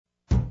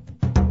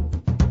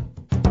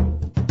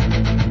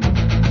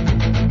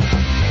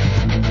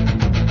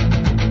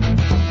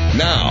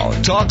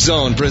Talk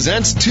Zone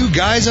presents Two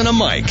Guys and a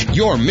Mic,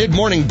 your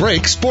mid-morning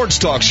break sports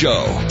talk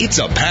show. It's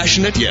a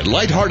passionate yet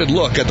lighthearted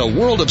look at the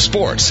world of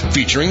sports,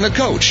 featuring the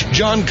coach,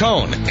 John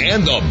Cohn,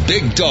 and the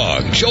big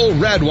dog, Joel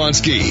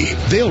Radwanski.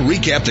 They'll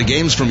recap the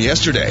games from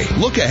yesterday,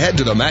 look ahead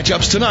to the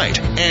matchups tonight,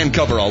 and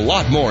cover a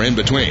lot more in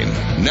between.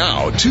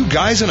 Now, Two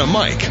Guys and a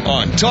Mic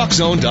on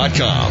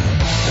TalkZone.com.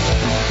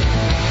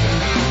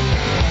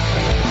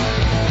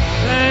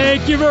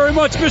 Thank you very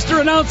much,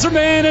 Mr. Announcer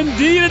Man.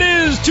 Indeed it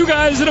is. Two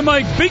Guys and a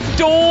Mic, Big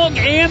Dog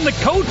and the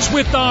coach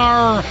with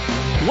our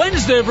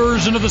Wednesday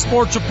version of the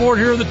Sports Report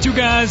here on the Two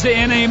Guys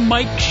and a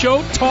Mic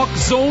show.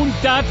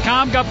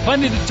 TalkZone.com. Got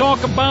plenty to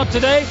talk about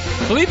today.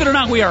 Believe it or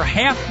not, we are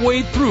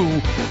halfway through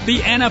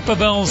the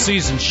NFL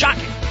season.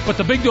 Shocking. But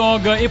the Big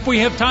Dog, if we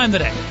have time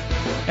today,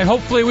 and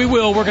hopefully we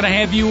will, we're going to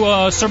have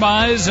you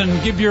surmise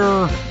and give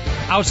your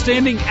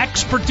outstanding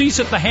expertise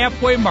at the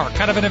halfway mark,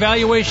 kind of an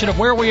evaluation of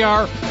where we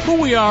are,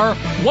 who we are,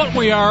 what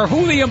we are,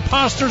 who the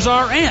imposters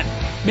are, and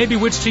maybe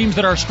which teams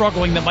that are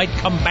struggling that might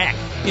come back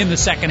in the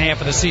second half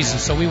of the season.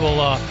 So we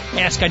will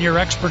ask on your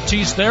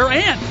expertise there.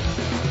 And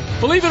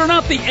believe it or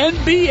not, the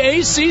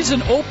NBA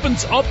season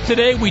opens up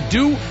today. We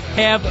do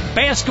have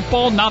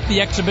basketball, not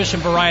the exhibition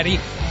variety,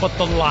 but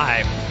the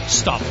live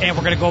stuff. And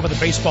we're going to go over the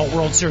Baseball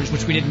World Series,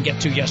 which we didn't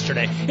get to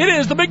yesterday. It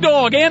is the Big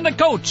Dog and the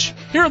coach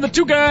here on the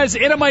Two Guys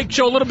and a Mic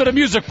show. A little bit of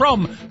music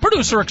from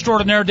producer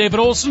extraordinaire David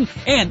Olson.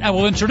 And I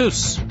will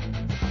introduce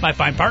my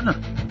fine partner.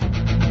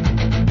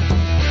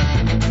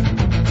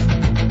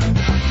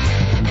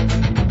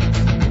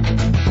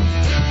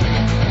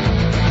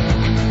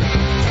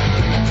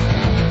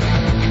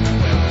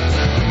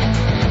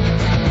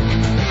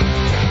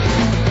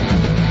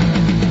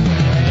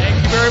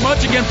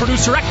 Much again,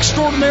 producer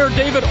extraordinaire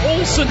David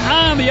Olson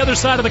on the other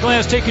side of the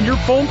glass, taking your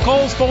phone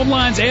calls. Phone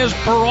lines, as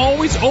per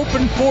always,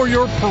 open for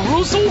your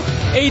perusal.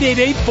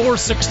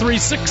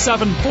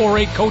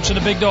 888-463-6748. Coach and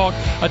the Big Dog,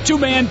 a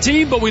two-man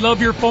team, but we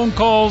love your phone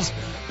calls.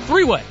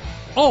 Three-way,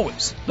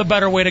 always the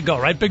better way to go,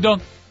 right, Big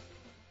Dog?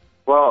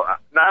 Well,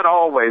 not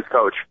always,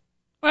 Coach.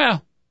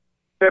 Well,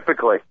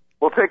 typically,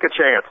 we'll take a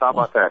chance. How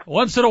about that?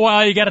 Once in a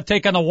while, you got to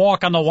take on the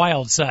walk on the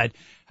wild side.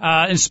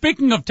 And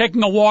speaking of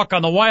taking a walk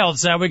on the wild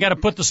side, we got to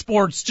put the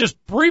sports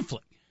just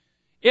briefly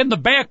in the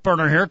back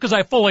burner here, because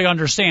I fully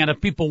understand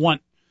if people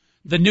want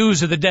the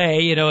news of the day,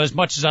 you know, as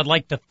much as I'd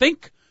like to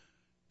think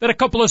that a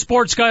couple of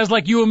sports guys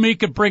like you and me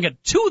could bring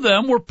it to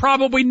them, we're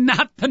probably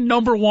not the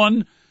number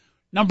one,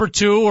 number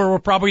two, or we're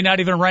probably not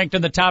even ranked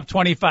in the top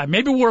 25.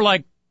 Maybe we're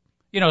like,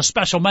 you know,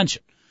 special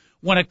mention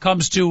when it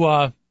comes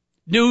to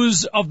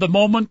news of the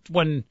moment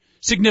when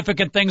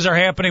significant things are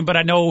happening, but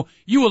I know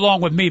you, along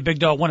with me, Big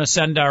Dog, want to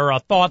send our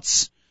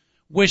thoughts,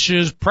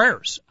 wishes,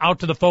 prayers out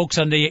to the folks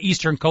on the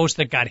eastern coast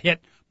that got hit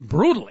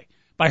brutally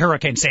by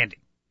Hurricane Sandy.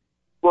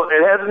 Well,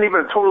 it hasn't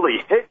even totally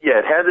hit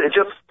yet. It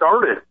just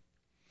started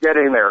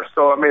getting there.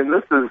 So,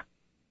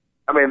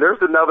 there's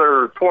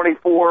another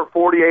 24,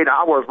 48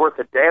 hours worth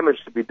of damage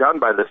to be done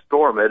by this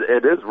storm.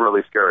 It is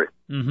really scary.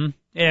 Mm-hmm.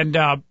 And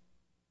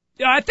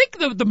I think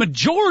the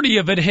majority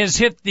of it has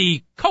hit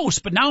the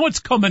coast, but now it's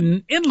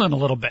coming inland a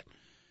little bit.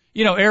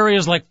 You know,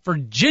 areas like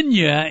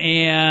Virginia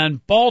and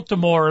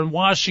Baltimore and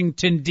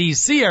Washington,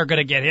 D.C. are going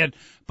to get hit.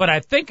 But I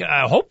think,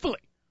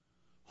 hopefully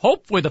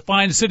the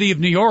fine city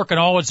of New York and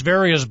all its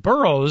various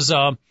boroughs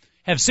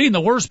have seen the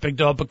worst, Big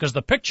Dog, because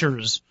the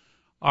pictures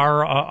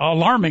are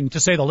alarming, to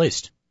say the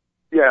least.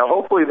 Yeah,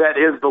 hopefully that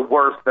is the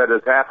worst that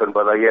has happened.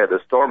 But, the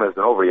storm isn't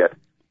over yet.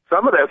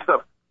 Some of that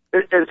stuff,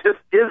 it just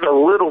is a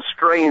little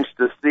strange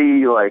to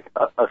see, like,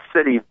 a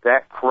city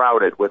that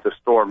crowded with a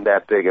storm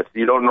that big.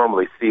 You don't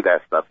normally see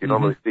that stuff. You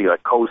normally see,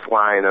 like,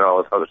 coastline and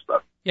all this other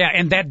stuff. Yeah,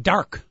 and that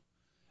dark.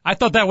 I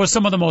thought that was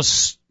some of the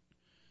most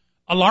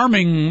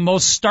alarming,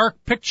 most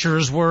stark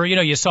pictures where, you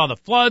know, you saw the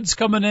floods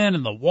coming in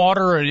and the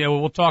water. And, you know,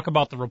 we'll talk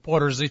about the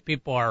reporters. These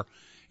people are,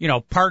 you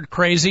know, part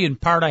crazy and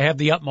part I have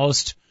the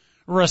utmost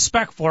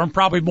respect for them,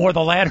 probably more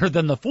the latter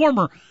than the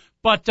former.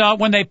 But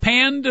when they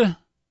panned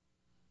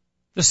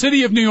the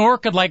city of New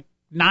York at like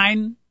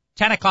 9,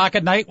 10 o'clock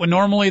at night, when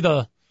normally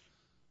the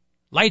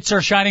lights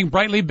are shining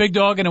brightly, Big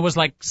Dog, and it was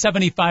like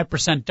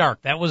 75%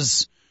 dark. That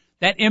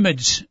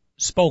image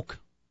spoke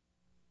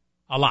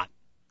a lot.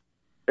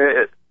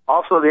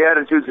 Also, the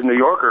attitudes of New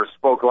Yorkers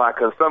spoke a lot,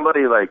 because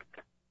somebody like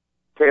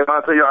came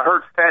out and said, I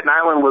heard Staten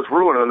Island was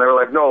ruined, and they were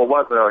like, no, it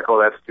wasn't. They're like, oh,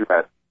 that's too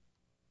bad.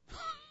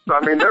 So,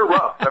 they're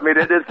rough.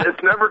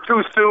 It's never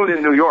too soon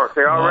in New York.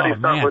 They already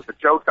start with the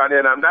jokes on it,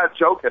 and I'm not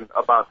joking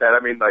about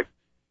that.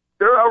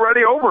 They're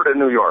already over it in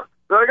New York.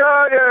 They're like,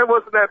 oh, yeah, it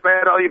wasn't that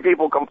bad. All you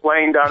people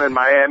complained down in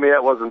Miami.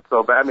 That wasn't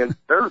so bad.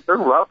 They're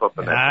rough up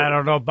in that. I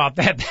don't know about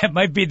that. That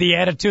might be the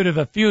attitude of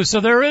a few. So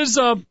there is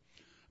a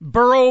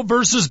borough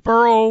versus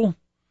borough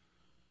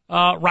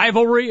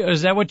rivalry.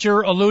 Is that what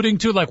you're alluding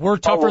to? Like, we're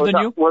tougher than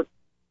you?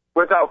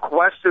 Without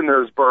question,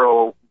 there's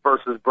borough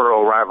versus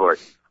borough rivalry.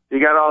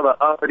 You got all the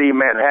uppity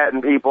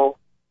Manhattan people,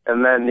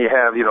 and then you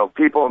have,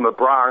 people in the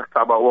Bronx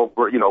talk about, well,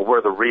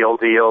 we're the real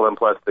deal, and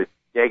plus the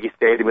Yankee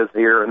Stadium is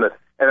here, and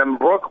in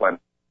Brooklyn,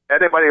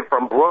 anybody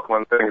from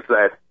Brooklyn thinks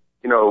that,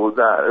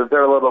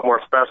 they're a little bit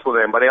more special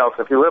than anybody else.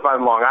 If you live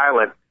on Long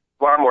Island,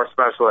 you are more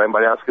special than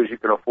anybody else because you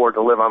can afford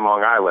to live on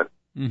Long Island.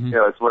 Mm-hmm. You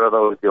know, it's one of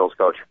those deals,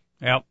 Coach.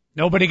 Yep.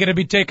 Nobody going to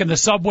be taking the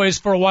subways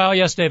for a while.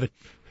 Yes, David.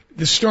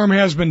 The storm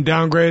has been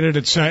downgraded.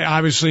 It's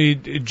obviously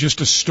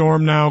just a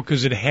storm now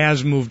because it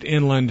has moved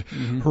inland.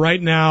 Mm-hmm.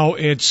 Right now,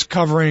 it's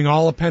covering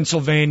all of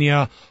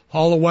Pennsylvania,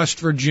 all of West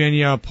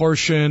Virginia, a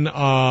portion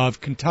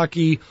of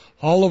Kentucky,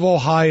 all of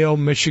Ohio,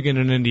 Michigan,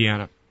 and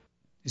Indiana.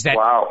 Is that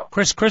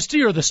Chris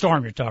Christie or the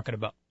storm you're talking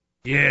about?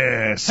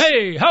 Yes.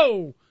 Hey,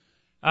 ho!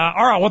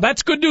 All right, well,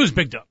 that's good news,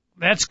 Big Dog.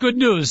 That's good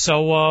news.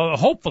 So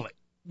hopefully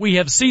we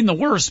have seen the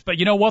worst, but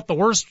you know what? The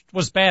worst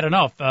was bad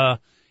enough.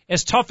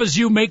 As tough as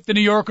you make the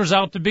New Yorkers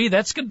out to be,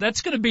 that's going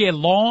to be a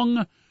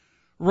long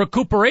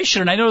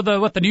recuperation. And I know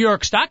the New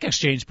York Stock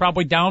Exchange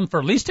probably down for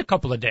at least a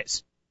couple of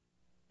days,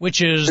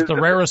 which is the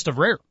rarest of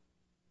rare.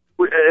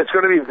 It's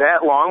going to be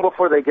that long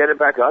before they get it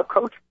back up,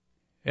 Coach?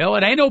 Well,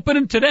 it ain't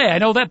opening today. I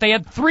know that they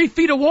had 3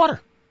 feet of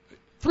water.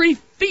 3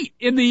 feet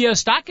in the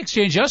stock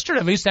exchange yesterday.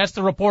 At least that's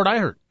the report I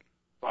heard.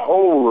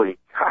 Holy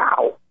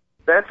cow.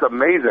 That's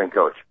amazing,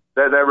 Coach.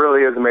 That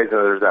really is amazing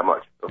that there's that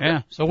much. Okay.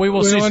 Yeah, so we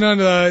will see.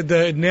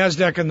 The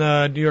NASDAQ and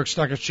the New York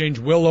Stock Exchange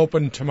will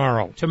open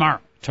tomorrow. Tomorrow.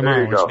 It's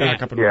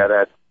back up and running.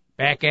 That's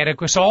back at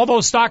it. So all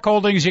those stock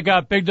holdings you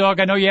got, Big Dog,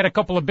 I know you had a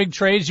couple of big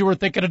trades you were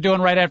thinking of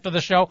doing right after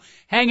the show.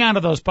 Hang on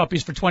to those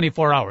puppies for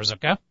 24 hours,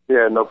 okay?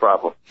 Yeah, no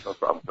problem. No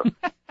problem.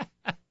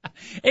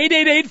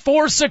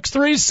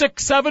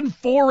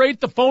 888-463-6748,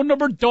 the phone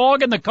number,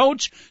 Dog and the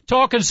Coach,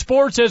 talking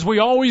sports as we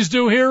always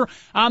do here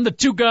on the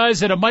Two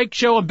Guys at a Mic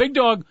show. And Big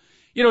Dog,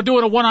 you know,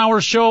 doing a 1-hour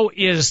show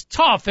is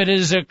tough. It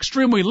is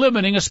extremely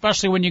limiting,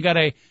 especially when you got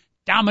a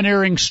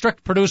domineering,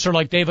 strict producer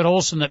like David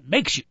Olson that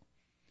makes you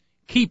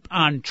keep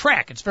on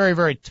track. It's very,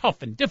 very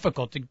tough and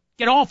difficult to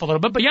get off a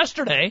little bit. But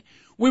yesterday,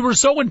 we were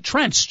so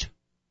entrenched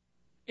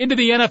into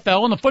the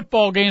NFL and the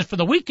football games for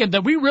the weekend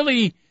that we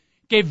really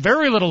gave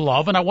very little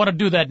love, and I want to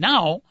do that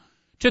now,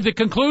 to the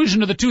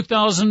conclusion of the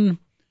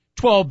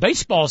 2012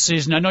 baseball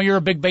season. I know you're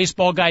a big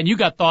baseball guy and you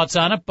got thoughts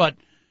on it, but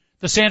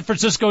the San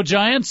Francisco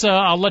Giants,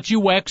 I'll let you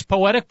wax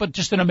poetic, but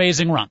just an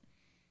amazing run.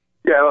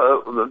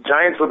 Yeah, the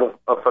Giants with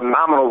a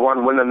phenomenal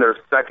run, winning their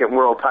second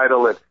world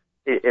title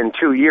in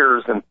 2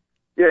 years. And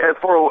yeah,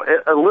 for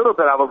a little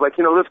bit, I was like,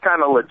 you know, this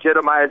kind of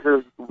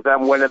legitimizes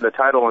them winning the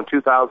title in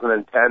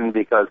 2010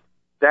 because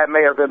that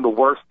may have been the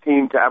worst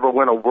team to ever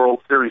win a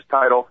World Series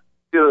title.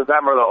 Either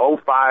them or the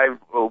 05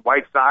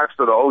 White Sox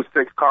or the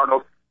 06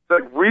 Cardinals.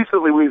 But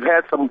recently we've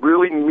had some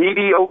really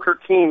mediocre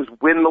teams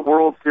win the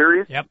World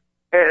Series. Yep.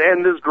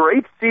 And this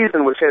great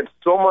season, which had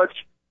so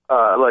much,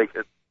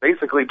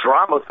 basically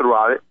drama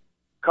throughout it,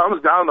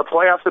 comes down. The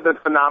playoffs have been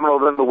phenomenal.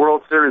 Then the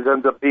World Series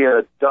ends up being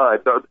a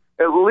dud. So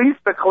at least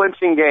the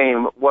clinching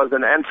game was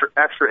an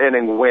extra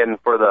inning win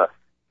for the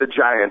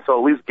Giants. So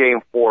at least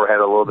Game 4 had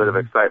a little bit of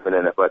excitement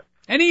in it. But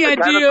any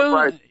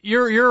idea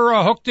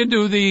you're hooked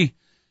into the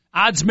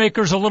odds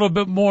makers a little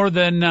bit more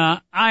than I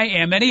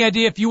am? Any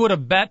idea if you would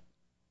have bet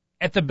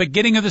at the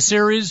beginning of the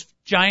series,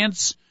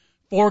 Giants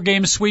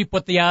 4-game sweep,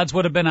 what the odds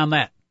would have been on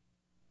that?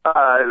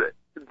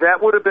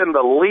 That would have been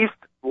the least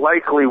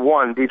likely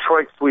one.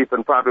 Detroit sweep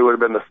and probably would have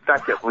been the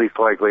second least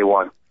likely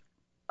one.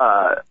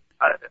 I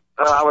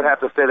would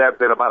have to say that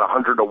been about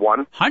 100 to 1.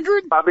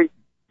 100? Probably.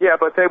 Yeah,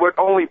 but they would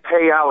only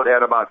pay out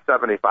at about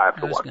 75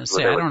 to 1. I was going to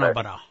say, I don't know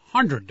about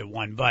 100 to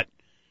 1, but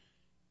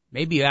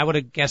maybe I would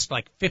have guessed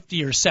like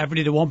 50 or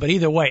 70 to 1, but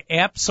either way,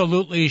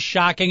 absolutely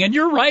shocking. And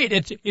you're right.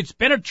 It's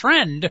been a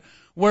trend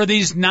where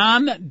these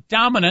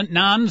non-dominant,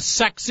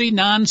 non-sexy,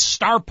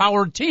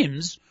 non-star-powered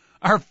teams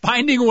are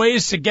finding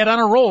ways to get on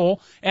a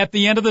roll at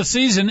the end of the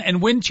season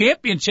and win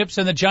championships.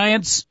 And the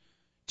Giants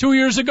 2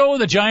 years ago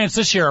and the Giants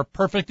this year are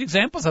perfect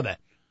examples of that.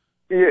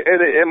 Yeah,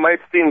 and it might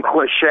seem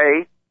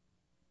cliche,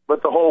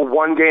 but the whole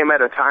one game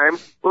at a time.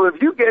 Well,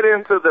 if you get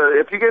into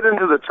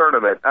the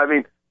tournament, I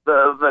mean,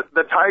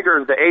 the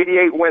Tigers, the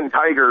 88-win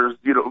Tigers,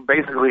 you know,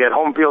 basically had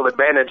home field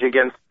advantage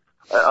against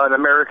an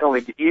American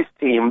League East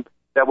team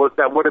that would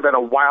have been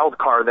a wild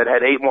card that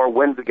had 8 more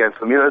wins against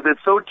them. You know,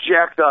 it's so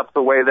jacked up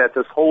the way that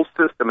this whole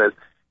system is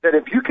that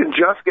if you can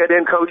just get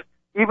in, Coach,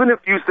 even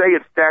if you say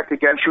it's stacked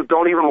against you,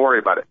 don't even worry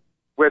about it.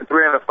 Win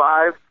 3 out of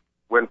 5,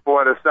 win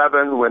 4 out of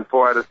 7, win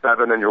 4 out of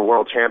 7, and you're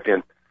world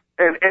champion.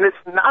 And it's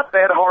not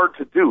that hard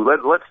to do.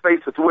 Let's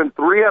face it, to win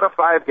 3 out of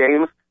 5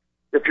 games,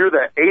 if you're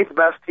the 8th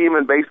best team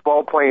in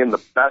baseball playing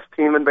the best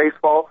team in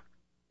baseball,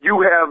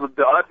 you have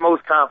the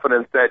utmost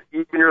confidence that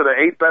even you're the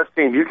 8th best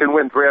team, you can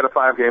win 3 out of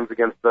 5 games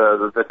against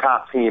the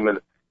top team. And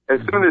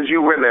as soon as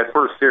you win that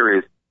first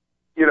series,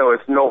 you know,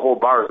 it's no hold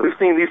bars. We've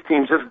seen these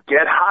teams just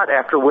get hot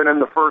after winning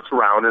the first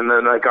round and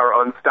then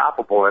are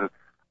unstoppable. And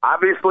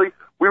obviously,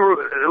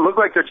 it looked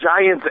like the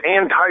Giants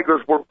and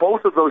Tigers were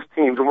both of those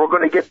teams, and we're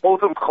going to get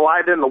both of them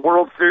collided in the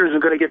World Series. We're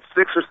going to get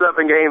 6 or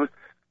 7 games.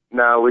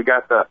 No, we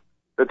got the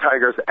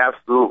Tigers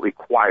absolutely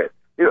quiet.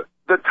 You know,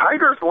 the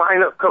Tigers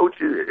lineup,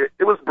 Coach,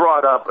 it was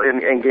brought up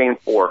in Game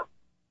 4.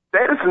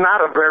 that is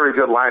not a very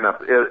good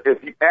lineup.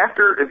 If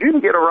you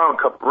can get around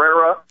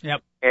Cabrera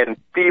and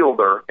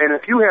Fielder, and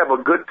if you have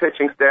a good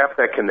pitching staff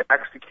that can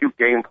execute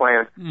game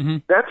plans,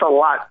 that's a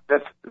lot.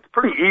 It's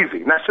pretty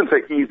easy. And I shouldn't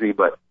say easy,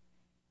 but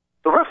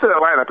the rest of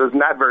that lineup is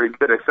not very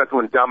good, except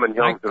when Dumb and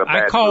Young's in a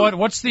bad mood.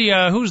 What's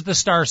the who's the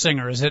star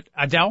singer? Is it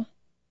Adele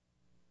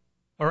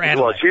or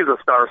Adele? Well, she's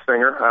a star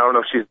singer. I don't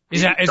know if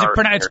she's.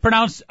 It's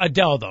pronounced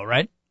Adele though,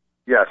 right?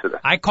 Yes, it is.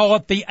 I call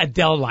it the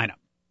Adele lineup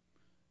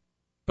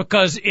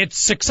because it's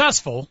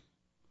successful,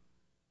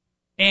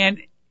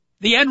 and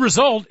the end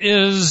result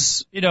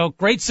is,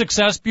 great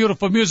success,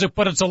 beautiful music,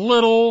 but it's a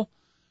little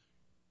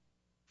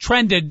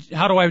trended.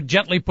 How do I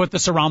gently put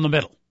this around the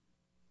middle?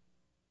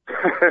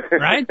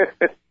 Right?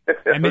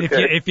 I mean,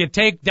 if you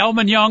take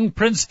Delman Young,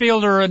 Prince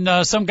Fielder,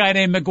 and some guy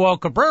named Miguel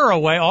Cabrera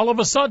away, all of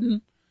a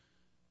sudden,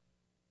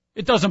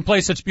 it doesn't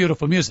play such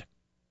beautiful music.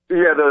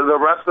 Yeah, the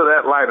rest of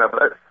that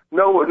lineup.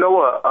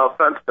 No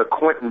offense to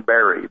Quentin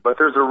Berry, but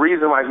there's a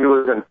reason why he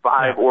was in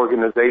 5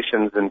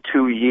 organizations in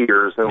 2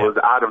 years and was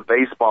out of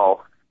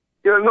baseball.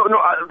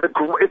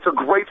 It's a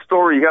great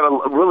story. You got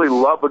to really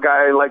love a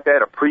guy like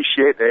that,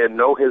 appreciate it, and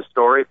know his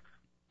story.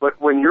 But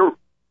when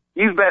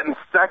he's batting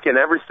second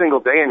every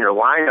single day in your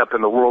lineup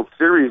in the World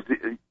Series,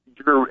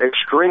 you're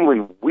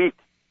extremely weak.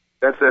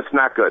 That's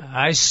not good.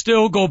 I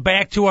still go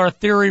back to our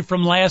theory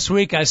from last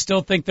week. I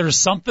still think there's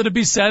something to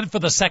be said for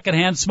the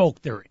secondhand smoke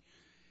theory.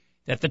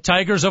 That the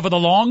Tigers over the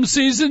long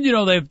season,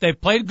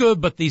 they've played good,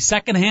 but the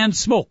secondhand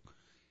smoke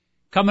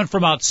coming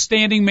from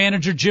outstanding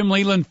manager Jim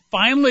Leyland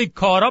finally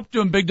caught up to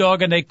him, Big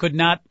Dog, and they could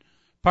not,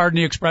 pardon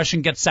the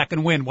expression, get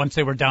second win once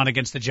they were down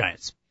against the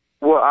Giants.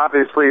 Well,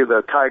 obviously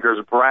the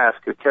Tigers brass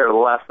could care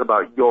less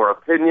about your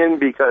opinion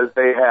because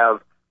they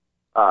have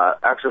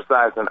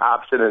exercised an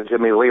option in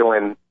Jimmy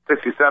Leyland.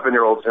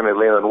 67-year-old Jimmy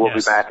Leyland will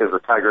be back as the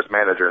Tigers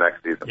manager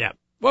next season. Yeah.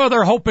 Well,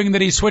 they're hoping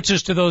that he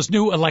switches to those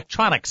new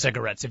electronic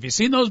cigarettes. Have you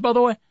seen those, by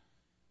the way?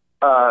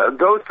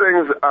 Those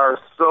things are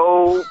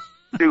so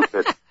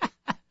stupid.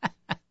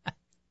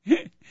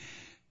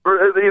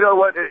 You know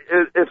what?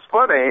 It's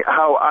funny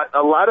how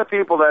a lot of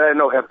people that I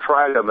know have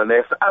tried them, and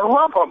they say, I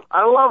love them.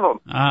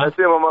 I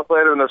see them a month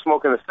later, and they're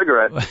smoking a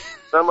cigarette. And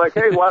I'm like,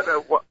 hey, what?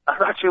 I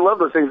thought you love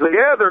those things. Like,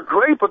 yeah, they're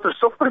great, but they're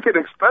so freaking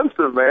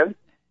expensive, man.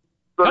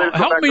 So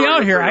help me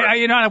out here.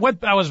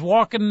 I was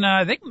walking,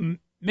 I think,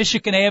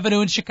 Michigan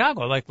Avenue in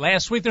Chicago. Like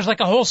last week, there's like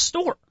a whole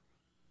store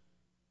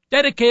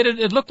dedicated,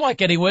 it looked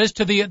like anyways,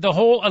 to the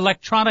whole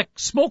electronic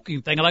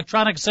smoking thing,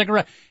 electronic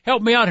cigarette.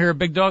 Help me out here,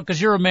 Big Dog, because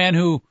you're a man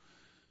who,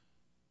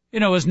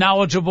 is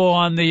knowledgeable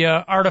on the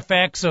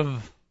artifacts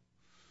of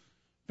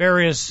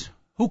various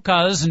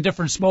hookahs and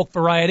different smoke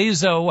varieties.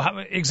 So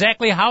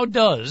exactly how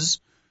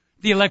does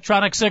the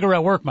electronic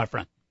cigarette work, my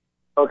friend?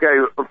 Okay,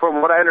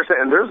 from what I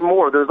understand, there's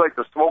more. There's like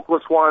the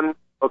smokeless one.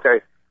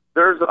 Okay,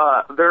 there's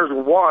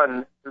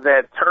one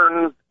that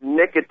turns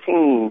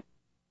nicotine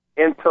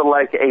into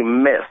like a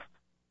mist,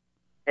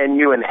 and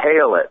you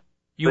inhale it.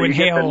 You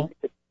inhale,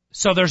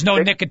 so there's no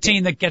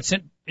nicotine that gets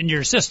in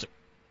your system.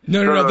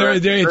 No.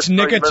 It's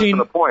nicotine.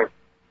 The point.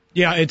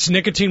 Yeah, it's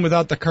nicotine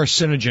without the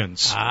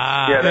carcinogens.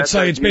 Yeah,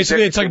 it's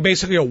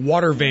basically a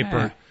water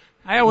vapor.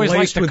 I always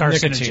like the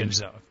carcinogens,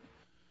 though.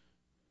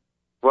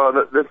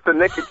 Well, it's the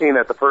nicotine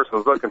that the person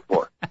was looking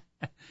for.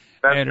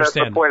 I understand. That's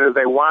the point, is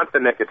they want the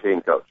nicotine,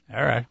 Coach.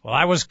 All right. Well,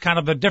 I was kind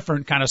of a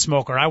different kind of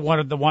smoker. I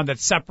wanted the one that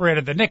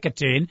separated the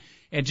nicotine,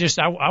 and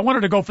I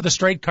wanted to go for the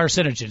straight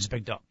carcinogens,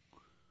 Big Dog.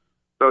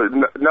 So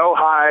no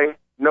high,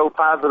 no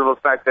positive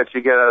effect that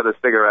you get out of the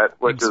cigarette,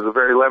 which is a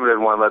very limited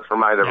one, let's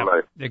remind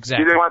everybody.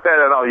 Exactly. You didn't want that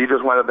at all. You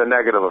just wanted the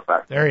negative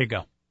effect. There you go.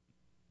 All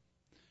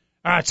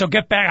right, so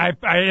get back.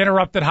 I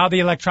interrupted how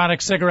the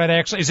electronic cigarette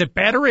actually, is it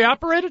battery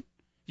operated?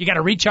 You got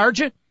to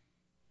recharge it?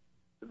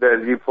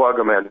 Then you plug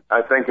them in.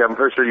 I'm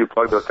pretty sure you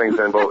plug those things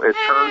in, but it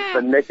turns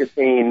the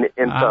nicotine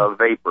into a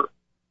vapor.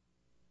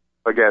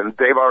 Again,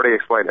 they've already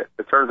explained it.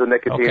 It turns the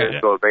nicotine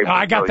into a vapor. No,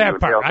 I got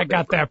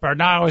that part.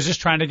 Now I was just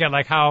trying to get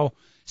like how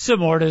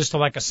similar it is to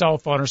like a cell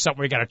phone or something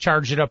where you got to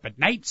charge it up at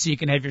night so you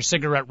can have your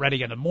cigarette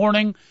ready in the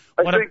morning.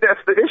 I think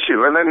that's the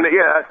issue. And then,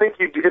 I think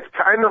it's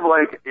kind of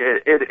like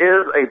it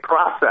is a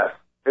process.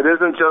 It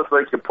isn't just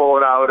like you pull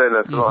it out and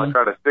it's an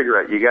electronic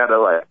cigarette. You got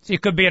to So you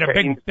could be at a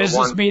big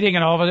business meeting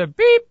and all of a sudden,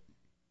 beep,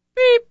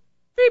 beep,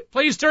 beep.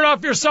 Please turn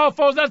off your cell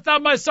phones. That's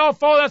not my cell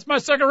phone. That's my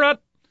cigarette.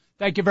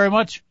 Thank you very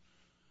much.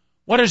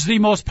 What is the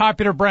most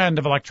popular brand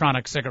of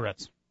electronic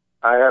cigarettes?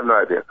 I have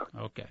no idea.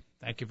 Okay.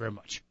 Thank you very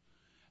much.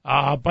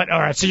 But all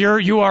right. So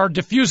you are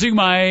diffusing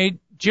my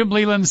Jim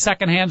Leyland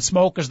secondhand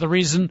smoke as the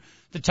reason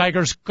the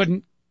Tigers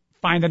couldn't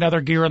find another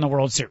gear in the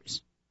World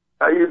Series.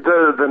 The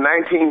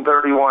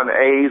 1931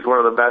 A's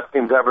were the best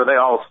teams ever. They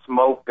all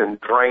smoked and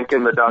drank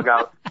in the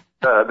dugout.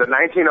 The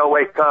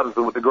 1908 Cubs,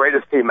 the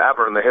greatest team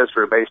ever in the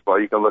history of baseball.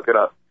 You can look it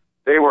up.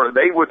 They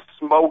would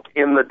smoke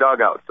in the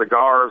dugout,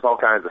 cigars, all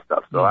kinds of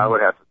stuff. So I would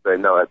have to say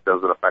no, that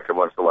doesn't affect them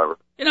whatsoever.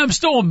 I'm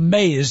still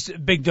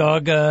amazed, Big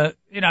Dog. I've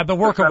been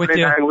working with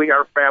you. We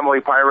are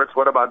family pirates.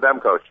 What about them,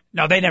 Coach?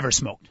 No, they never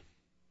smoked.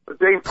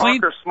 Dave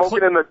Parker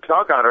smoking in the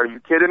dugout. Are you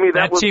kidding me?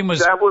 That was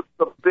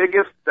the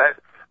biggest.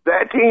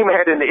 that team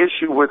had an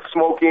issue with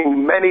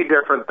smoking many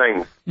different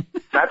things,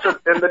 not just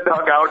in the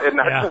dugout and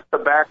not just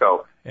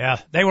tobacco. Yeah,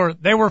 they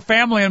were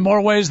family in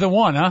more ways than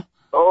one, huh?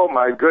 Oh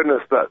my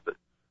goodness,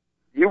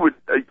 you would.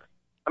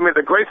 I mean,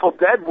 the Grateful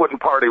Dead wouldn't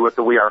party with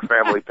the We Are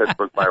Family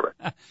Pittsburgh Pirates.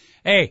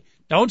 Hey,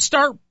 don't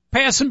start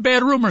passing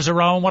bad rumors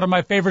around. One of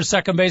my favorite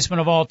second basemen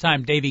of all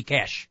time, Davy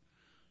Cash.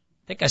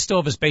 I think I still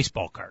have his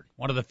baseball card.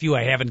 One of the few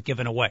I haven't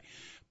given away.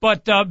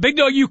 But, Big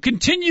Dog, you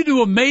continue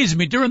to amaze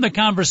me during the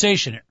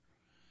conversation here.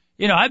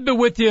 You know, I've been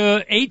with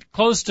you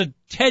close to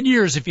 10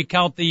 years if you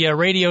count the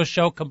radio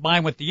show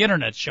combined with the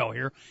internet show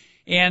here.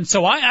 And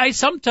so I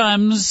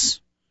sometimes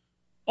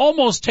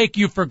almost take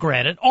you for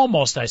granted.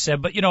 Almost, I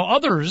said. But, you know,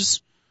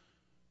 others,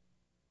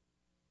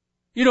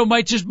 you know,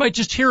 might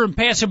just hear him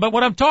passing. But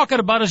what I'm talking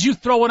about is you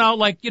throwing out,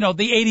 like, you know,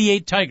 the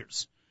 88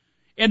 Tigers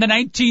and the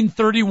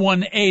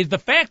 1931 A's. The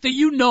fact that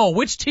you know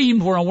which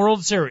teams were in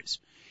World Series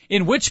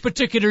in which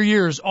particular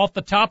years off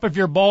the top of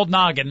your bald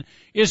noggin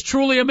is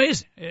truly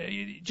amazing.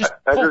 I just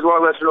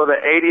want to let you know the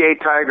 88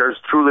 Tigers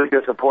truly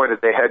disappointed.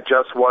 They had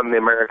just won the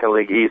American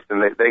League East,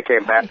 and they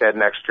came back that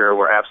next year.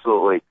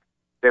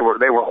 They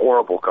were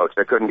horrible, Coach.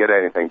 They couldn't get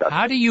anything done.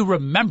 How do you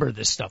remember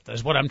this stuff?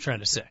 That's what I'm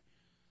trying to say.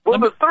 Well,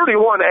 the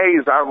 31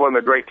 A's are one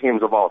of the great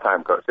teams of all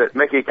time, Coach.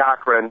 Mickey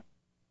Cochran,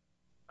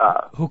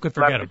 who could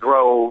forget Lefty him?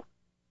 Grove,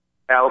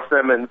 Al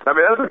Simmons. I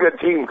mean, that was a good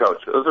team,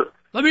 Coach.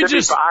 Let me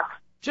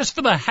just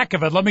for the heck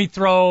of it, I'm going to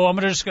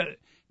go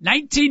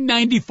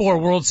 1994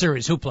 World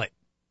Series. Who played?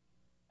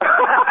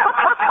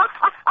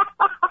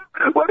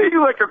 What are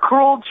you, like a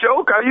cruel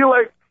joke? Are you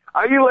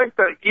like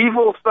the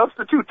evil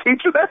substitute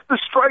teacher? That's the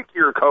strike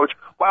year, Coach.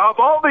 Wow, of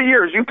all the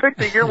years, you picked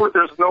the year where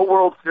there's no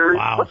World Series.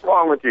 Wow. What's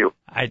wrong with you?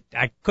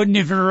 I couldn't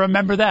even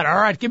remember that. All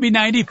right, give me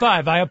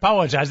 95. I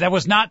apologize. That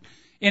was not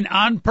an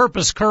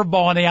on-purpose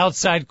curveball on the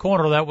outside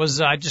corner. That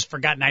was, I just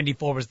forgot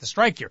 94 was the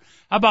strike year.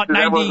 How about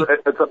 90?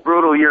 It's a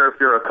brutal year if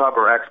you're a Cub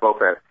or Expo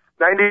fan.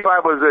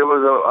 95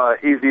 was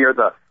easier.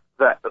 The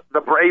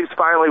Braves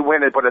finally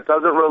win it, but it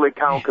doesn't really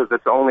count because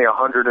it's only a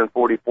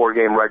 144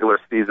 game regular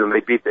season.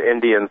 They beat the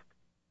Indians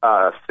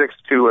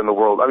 6-2 in the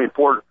World. I mean,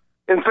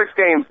 in 6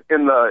 games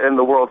in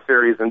the World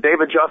Series, and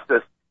David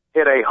Justice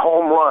hit a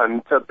home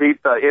run to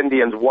beat the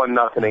Indians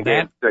 1-0 in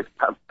Game 6.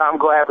 Tom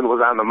Glavine was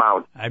on the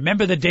mound. I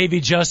remember the Davy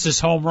Justice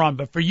home run,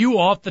 but for you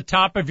off the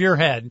top of your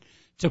head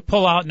to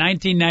pull out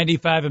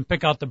 1995 and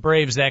pick out the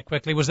Braves that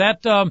quickly, was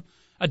that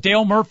a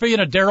Dale Murphy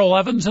and a Darrell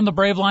Evans in the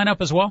Brave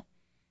lineup as well?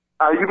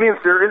 You being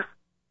serious?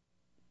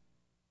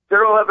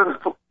 Darrell Evans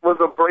was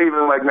a Brave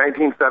in like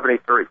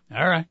 1973.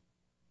 All right.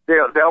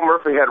 Dale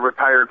Murphy had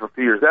retired for a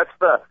few years. That's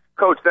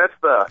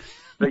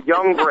the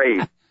young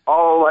Brave.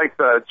 All like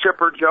the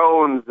Chipper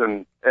Jones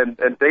and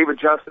David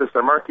Justice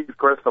and Marquise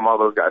Grissom, all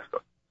those guys.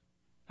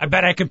 I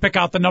bet I can pick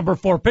out the number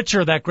 4 pitcher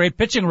of that great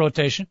pitching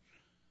rotation.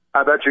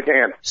 I bet you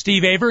can.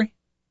 Steve Avery?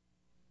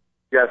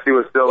 Yes, he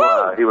was still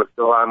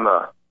on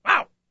the.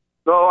 Wow.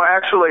 No,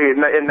 actually,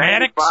 in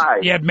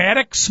 95. You had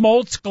Maddox,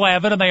 Smoltz,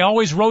 Glavine, and they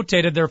always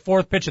rotated their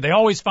 4th pitcher. They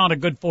always found a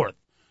good 4th.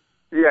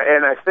 Yeah,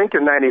 and I think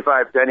in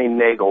 95, Denny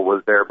Nagel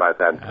was there by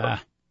then.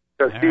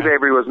 Because Steve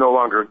Avery was no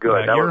longer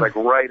good. That was like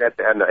right at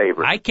the end of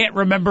Avery. I can't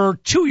remember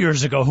 2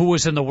 years ago who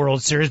was in the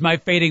World Series. My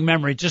fading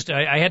memory.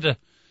 I had to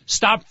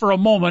stop for a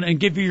moment and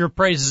give you your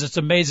praises. It's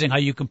amazing how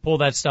you can pull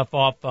that stuff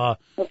off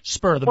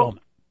spur of the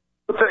moment.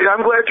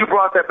 I'm glad you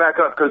brought that back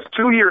up because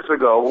 2 years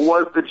ago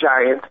was the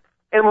Giants.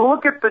 And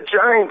look at the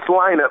Giants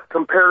lineup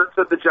compared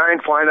to the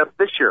Giants lineup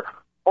this year.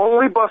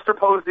 Only Buster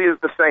Posey is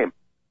the same.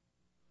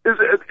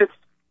 It's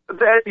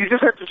that you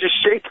just have to just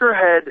shake your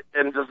head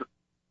and just.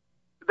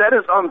 That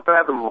is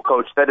unfathomable,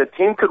 Coach, that a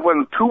team could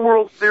win 2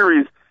 World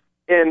Series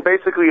in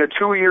basically a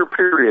 2-year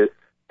period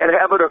and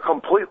have it a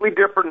completely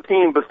different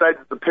team besides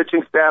the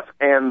pitching staff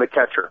and the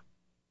catcher.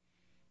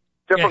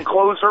 Different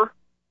closer.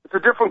 It's a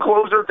different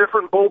closer,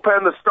 different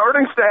bullpen. The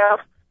starting staff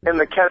and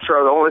the catcher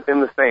are the only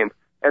thing the same,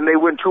 and they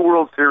win 2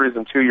 World Series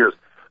in 2 years.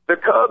 The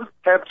Cubs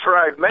have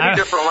tried many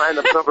different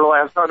lineups over the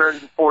last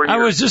 104 years. I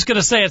was just going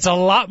to say it's a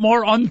lot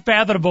more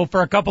unfathomable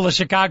for a couple of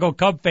Chicago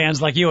Cub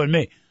fans like you and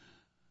me.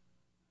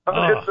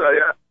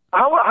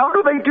 How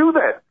do they do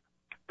that?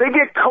 They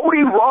get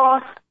Cody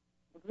Ross,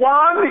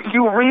 Juan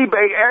Uribe,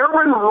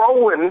 Aaron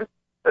Rowand,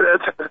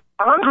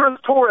 Andres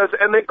Torres,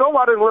 and they go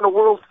out and win a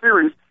World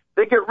Series.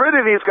 They get rid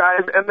of these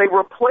guys, and they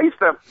replace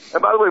them.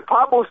 And by the way,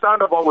 Pablo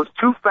Sandoval was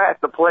too fat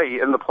to play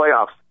in the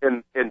playoffs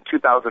in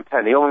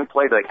 2010. He only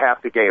played like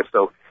half the game,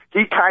 so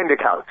he kind of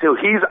counts. So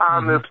he's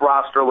on this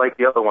roster like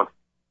the other ones.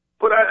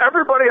 But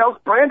everybody else,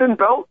 Brandon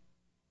Belt,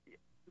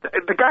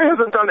 the guy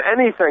hasn't done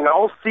anything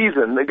all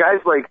season. The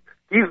guy's like,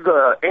 he's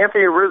the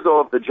Anthony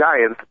Rizzo of the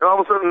Giants, and all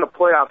of a sudden in the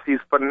playoffs,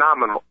 he's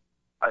phenomenal.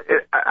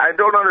 I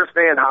don't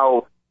understand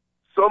how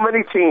so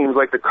many teams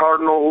like the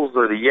Cardinals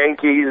or the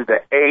Yankees,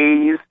 the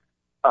A's,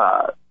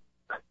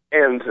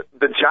 and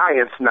the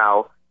Giants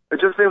now, it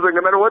just seems like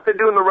no matter what they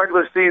do in the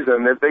regular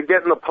season, if they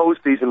get in the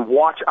postseason,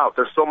 watch out.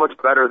 They're so much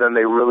better than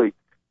they really.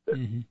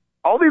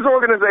 All these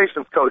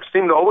organizations, Coach,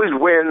 seem to always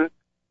win,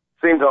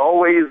 seem to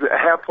always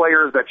have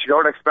players that you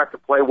don't expect to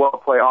play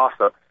well, play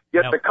awesome.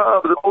 Yet the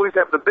Cubs always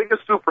have the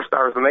biggest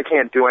superstars, and they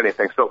can't do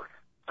anything. So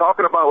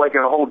talking about, like,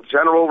 in a whole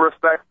general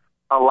respect,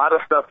 a lot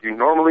of stuff you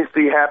normally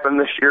see happen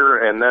this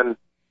year, and then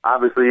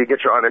obviously you get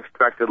your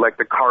unexpected, like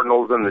the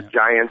Cardinals and the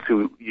Giants,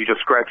 who you just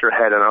scratch your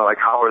head and are like,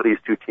 how are these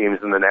two teams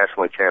in the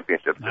National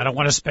Championship? I don't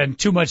want to spend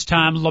too much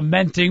time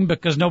lamenting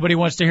because nobody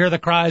wants to hear the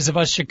cries of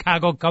us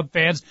Chicago Cub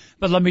fans,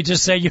 but let me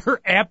just say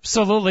you're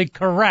absolutely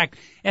correct.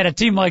 And a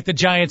team like the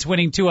Giants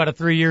winning 2 out of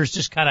 3 years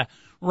just kind of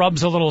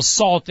rubs a little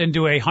salt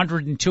into a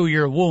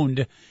 102-year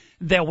wound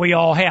that we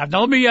all have.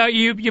 Now, let me,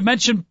 you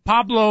mentioned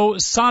Pablo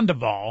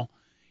Sandoval.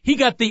 He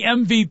got the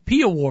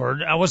MVP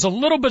award. I was a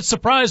little bit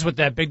surprised with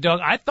that, Big Dog.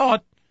 I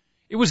thought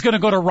it was going to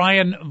go to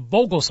Ryan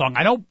Vogelsong.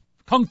 I know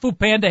Kung Fu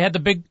Panda had the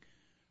big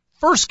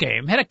first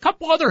game, had a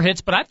couple other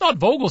hits, but I thought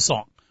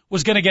Vogelsong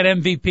was going to get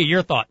MVP.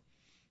 Your thought?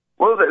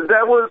 Well,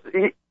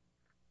 it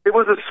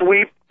was a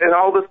sweep, and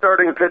all the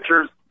starting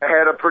pitchers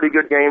had a pretty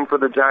good game for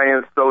the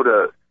Giants, so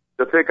to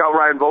pick out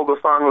Ryan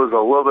Vogelsong was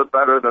a little bit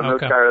better than this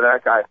guy or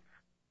that guy.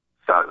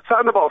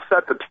 Sandoval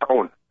set the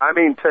tone. I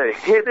mean, to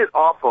hit it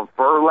off of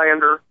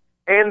Verlander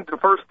and the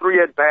first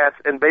 3 at-bats,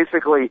 and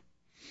basically,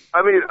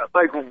 I mean,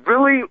 like,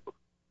 really,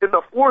 in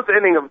the 4th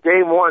inning of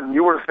Game 1,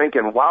 you were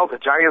thinking, wow, the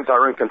Giants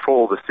are in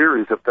control of the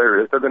series if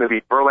they're going to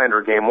beat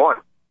Verlander Game 1.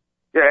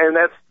 Yeah, and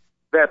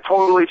that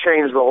totally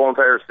changed the whole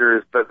entire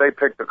series, but they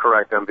picked the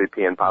correct MVP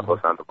in Pablo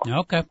Sandoval.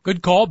 Okay,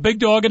 good call. Big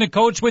Dog and a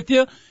Coach with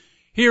you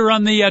here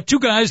on the Two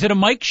Guys at a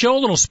Mic show, a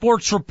little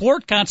sports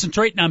report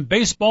concentrating on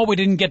baseball. We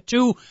didn't get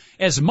to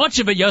as much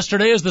of it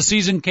yesterday as the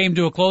season came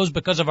to a close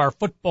because of our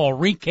football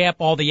recap,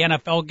 all the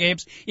NFL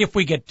games. If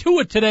we get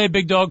to it today,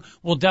 Big Dog,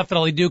 we'll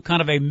definitely do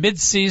kind of a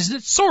mid-season,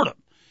 sort of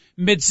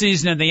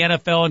mid-season in the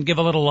NFL and give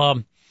a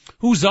little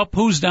who's up,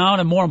 who's down,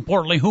 and more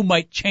importantly, who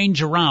might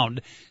change around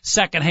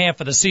second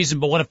half of the season.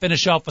 But want to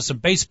finish off with some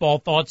baseball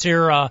thoughts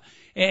here.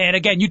 And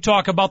again, you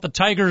talk about the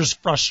Tigers'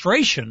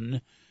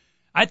 frustration.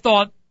 I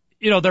thought,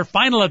 their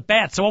final at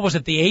bat. So what was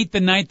it? The 8th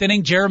and 9th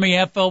inning. Jeremy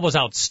Affeldt was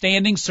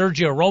outstanding.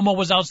 Sergio Romo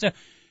was outstanding.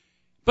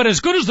 But as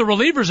good as the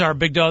relievers are,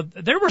 Big Dog,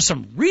 there were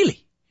some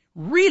really,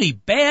 really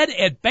bad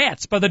at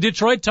bats by the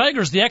Detroit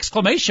Tigers. The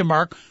exclamation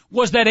mark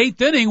was that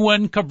 8th inning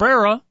when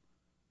Cabrera,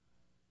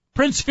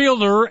 Prince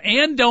Fielder,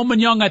 and Delman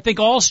Young, I think,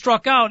 all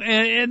struck out,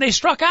 and they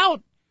struck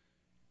out.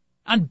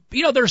 And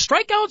their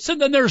strikeouts and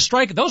then their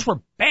strikeouts. Those were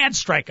bad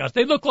strikeouts.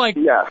 They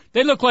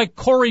look like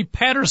Corey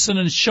Patterson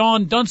and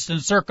Sean Dunston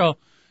circa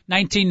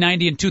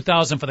 1990 and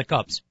 2000 for the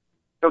Cubs.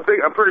 I'm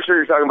pretty sure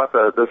you're talking about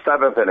the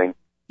 7th inning.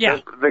 Yeah.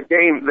 The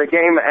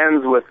game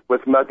ends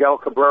with Miguel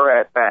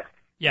Cabrera at bat.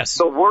 Yes.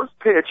 The worst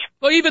pitch.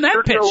 Well, even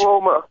that pitch.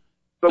 Roma,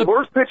 the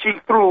worst pitch he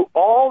threw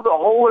the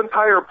whole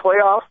entire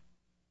playoffs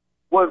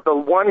was the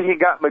one he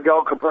got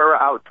Miguel Cabrera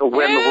out to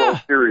win the World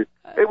Series.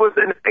 It was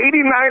an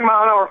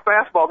 89-mile-an-hour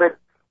fastball that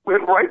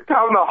went right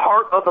down the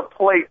heart of the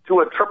plate to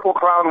a Triple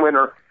Crown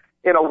winner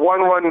in a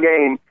 1-run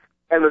game.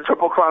 And the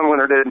Triple Crown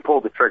winner didn't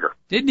pull the trigger.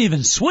 Didn't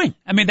even swing.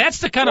 I mean, that's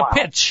the kind of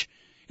pitch.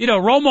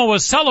 Romo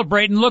was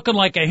celebrating, looking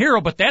like a hero,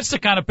 but that's the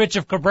kind of pitch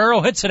if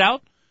Cabrera hits it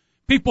out.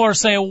 People are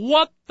saying,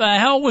 what the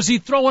hell was he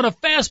throwing a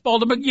fastball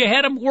to? You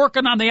had him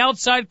working on the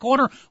outside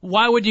corner.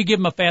 Why would you give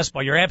him a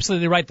fastball? You're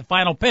absolutely right. The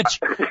final pitch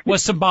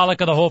was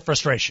symbolic of the whole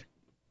frustration.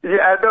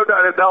 Yeah, no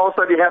doubt. And all of a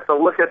sudden you have to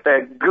look at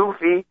that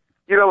goofy,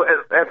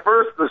 at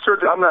first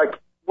I'm like,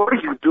 what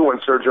are you doing,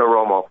 Sergio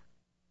Romo?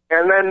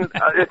 And then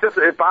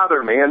it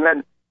bothered me. And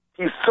then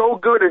he's so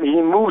good and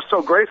he moves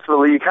so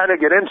gracefully, you kind of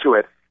get into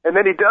it. And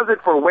then he does it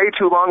for way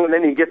too long, and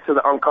then he gets to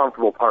the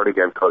uncomfortable part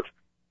again, Coach,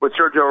 with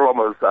Sergio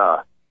Romo's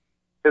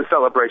his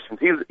celebrations.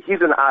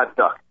 He's an odd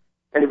duck.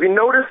 And have you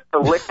noticed the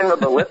licking of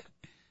the lip?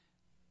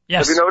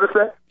 Yes. Have you noticed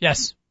that?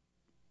 Yes.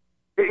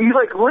 He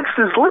licks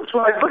his lips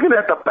while he's looking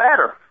at the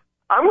batter.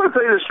 I'm going to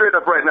tell you this straight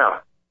up right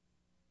now.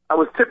 I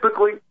was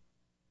typically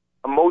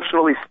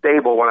emotionally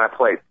stable when I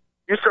played.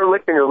 You start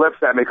licking your lips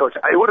at me, Coach,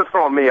 it would have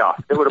thrown me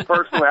off. It would have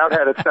personally, I would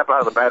have had to step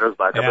out of the batter's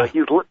box. Yeah.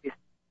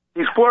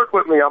 He's flirting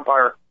with me,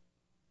 umpire.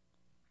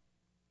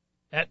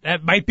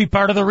 That might be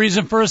part of the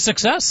reason for his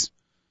success.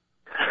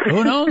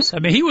 Who knows? I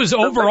mean, he was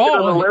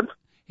overall,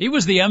 he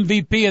was the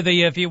MVP of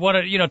if you want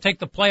to, take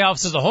the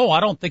playoffs as a whole. I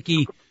don't think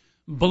he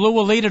blew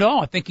a lead at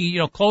all. I think he,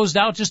 closed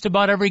out just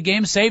about every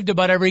game, saved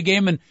about every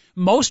game, and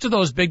most of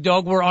those, Big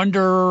Dog, were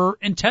under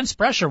intense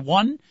pressure.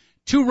 1-2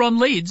 run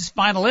leads,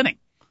 final inning.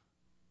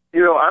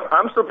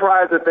 I'm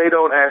surprised that they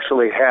don't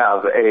actually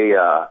have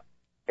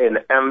an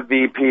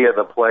MVP of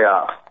the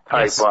playoffs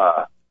type. Yes.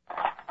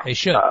 They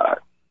should. I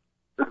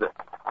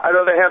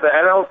know they have the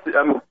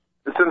NLC.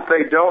 Since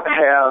they don't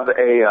have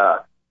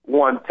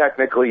one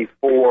technically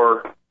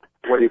for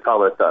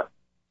the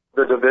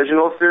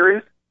divisional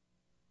series.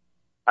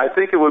 I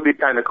think it would be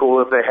kind of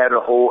cool if they had a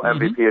whole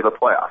MVP of the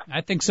playoffs.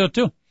 I think so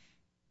too.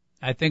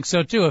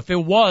 If it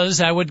was,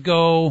 I would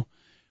go.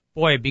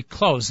 Boy, it'd be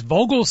close.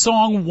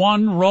 Vogelsong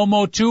 1,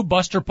 Romo 2,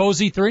 Buster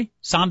Posey 3,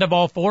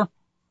 Sandoval 4.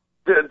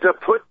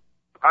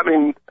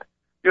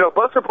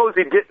 Buster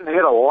Posey didn't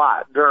hit a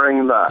lot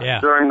during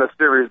the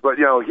series, but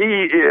he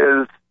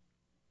is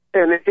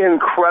an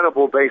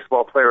incredible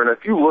baseball player. And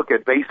if you look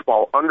at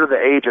baseball under the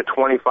age of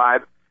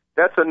 25,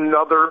 that's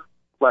another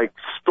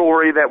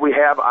story that we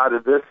have out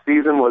of this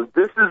season. Was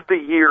this is the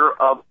year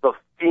of the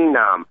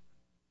phenom,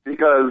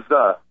 because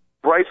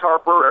Bryce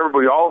Harper,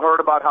 everybody all heard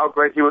about how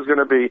great he was going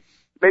to be.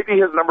 Maybe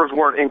his numbers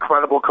weren't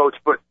incredible, Coach,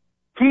 but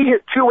he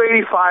hit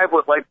 285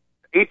 with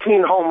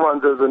 18 home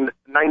runs as a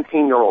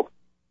 19-year-old.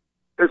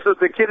 So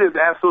the kid is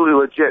absolutely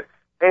legit.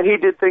 And he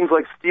did things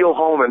like steal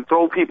home and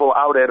throw people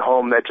out at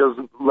home that just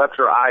left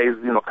your eyes,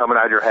 coming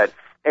out of your head.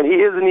 And he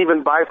isn't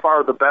even by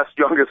far the best,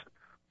 youngest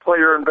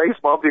player in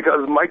baseball,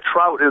 because Mike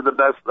Trout is the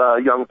best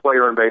young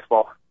player in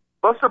baseball.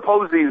 Buster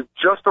Posey's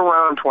just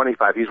around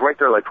 25. He's right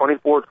there,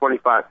 24,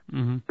 25.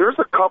 Mm-hmm. There's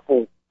a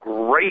couple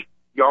great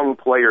young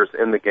players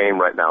in the game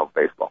right now in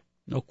baseball.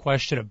 No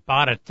question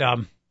about it.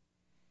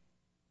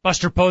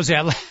 Buster Posey,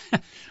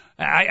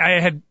 I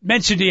had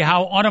mentioned to you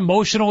how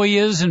unemotional he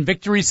is in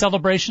victory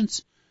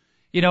celebrations.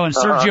 And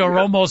Sergio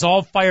Romo's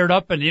all fired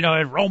up, and,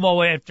 and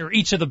Romo, after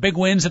each of the big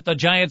wins that the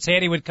Giants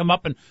had, he would come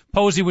up and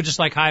Posey would just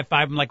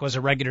high-five him like it was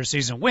a regular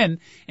season win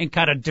and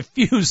kind of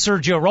diffuse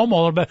Sergio Romo a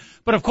little bit.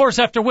 But of course,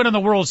 after winning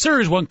the World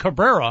Series, when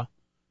Cabrera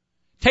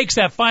takes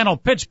that final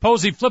pitch,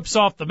 Posey flips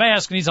off the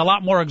mask and he's a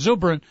lot more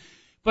exuberant.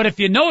 But if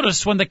you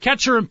notice, when the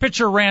catcher and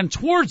pitcher ran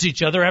towards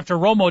each other after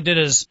Romo did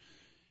his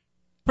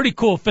pretty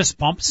cool fist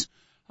pumps,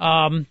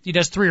 he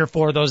does 3 or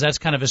 4 of those. That's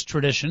kind of his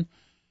tradition.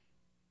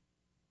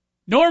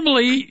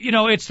 Normally,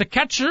 it's the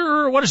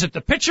catcher,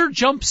 the pitcher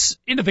jumps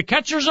into the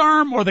catcher's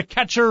arm or the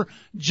catcher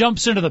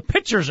jumps into the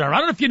pitcher's arm. I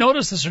don't know if you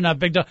noticed this or not,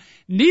 Big Dog.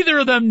 Neither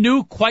of them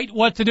knew quite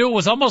what to do. It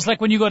was almost like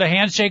when you go to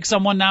handshake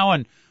someone now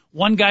and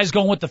one guy's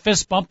going with the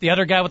fist bump, the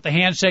other guy with the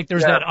handshake.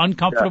 There's that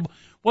uncomfortable. Yeah.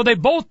 Well, they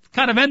both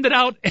kind of ended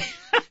out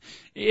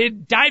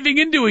diving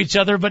into each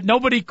other, but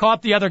nobody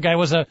caught the other guy. It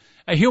was a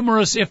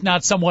humorous, if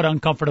not somewhat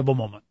uncomfortable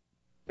moment.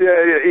 Yeah,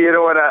 you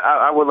know what?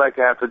 I would like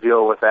to have to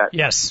deal with that.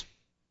 Yes.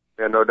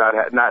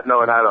 Not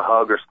knowing how to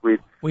hug or squeeze.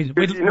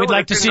 We'd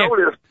like to see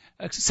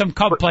some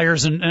Cub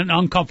players in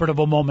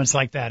uncomfortable moments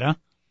like that, huh?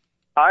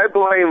 I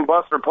blame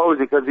Buster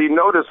Posey because he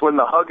noticed when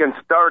the hugging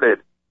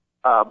started,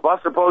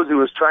 Buster Posey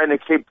was trying to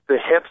keep the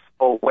hips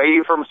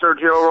away from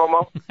Sergio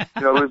Romo.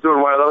 He was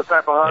doing one of those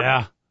type of hugs.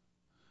 Yeah.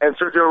 And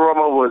Sergio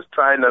Romo was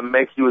trying to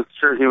make he was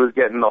sure he was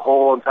getting the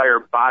whole entire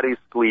body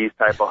squeeze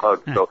type of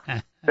hug. So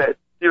that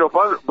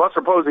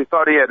Buster Posey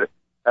thought he had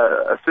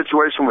a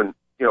situation when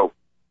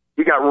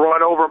he got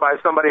run over by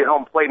somebody at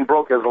home plate and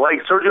broke his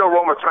leg. Sergio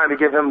Romo trying to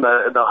give him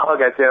the hug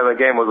at the end of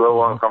the game was a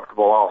little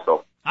uncomfortable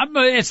also.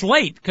 It's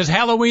late because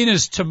Halloween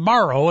is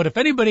tomorrow. And if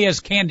anybody has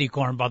candy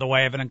corn, by the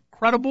way, I have an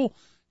incredible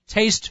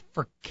taste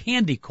for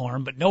candy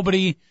corn, but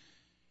nobody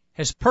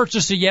has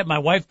purchased it yet. My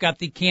wife got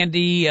the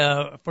candy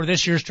for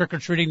this year's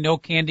trick-or-treating, no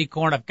candy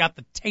corn. I've got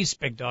the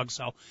taste, Big Dog.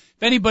 So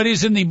if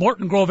anybody's in the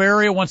Morton Grove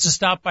area, wants to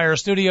stop by our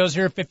studios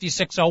here,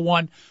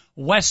 5601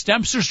 West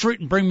Dempster Street,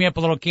 and bring me up a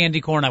little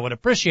candy corn, I would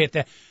appreciate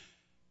that.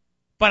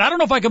 But I don't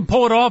know if I can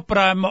pull it off, but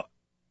I'm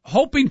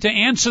hoping to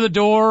answer the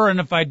door, and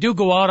if I do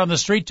go out on the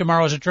street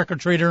tomorrow as a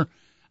trick-or-treater,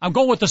 I'm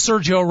going with the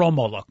Sergio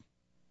Romo look.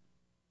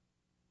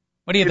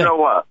 What do you think? You know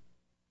what?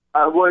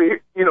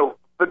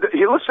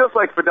 He looks just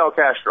like Fidel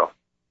Castro.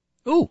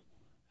 Ooh,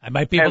 I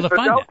might be able to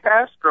find it. Fidel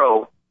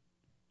Castro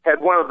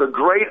had one of the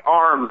great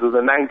arms of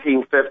the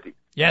 1950s.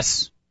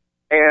 Yes.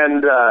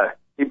 And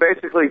he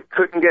basically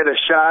couldn't get a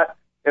shot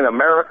in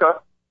America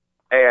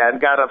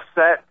and got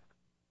upset.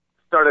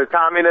 Started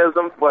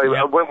communism,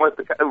 went with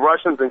the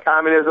Russians and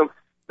communism,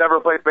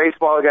 never played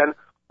baseball again.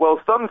 Well,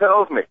 something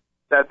tells me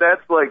that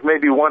that's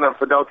maybe one of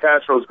Fidel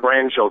Castro's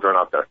grandchildren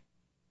out there.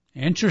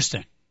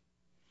 Interesting.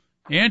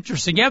 Yeah,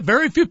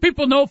 very few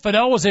people know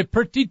Fidel was a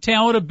pretty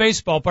talented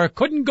baseball player.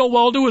 Couldn't go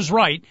well to his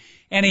right,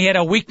 and he had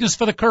a weakness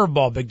for the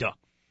curveball, Big Dog.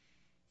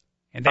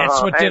 And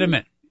that's what did him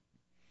in.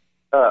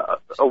 A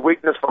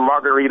weakness for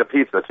margarita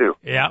pizza, too.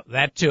 Yeah,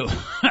 that too.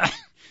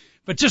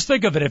 But just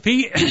think of it. If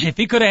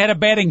he could have had a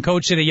batting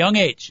coach at a young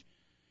age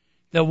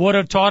that would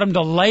have taught him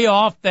to lay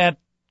off that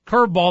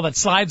curveball that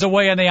slides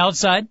away on the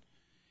outside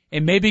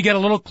and maybe get a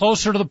little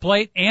closer to the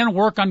plate and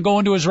work on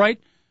going to his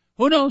right,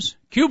 who knows?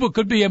 Cuba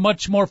could be a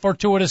much more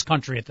fortuitous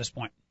country at this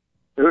point.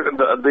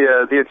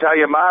 The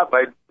Italian mob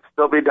might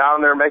still be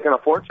down there making a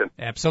fortune.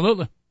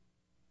 Absolutely.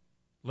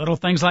 Little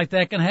things like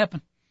that can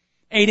happen.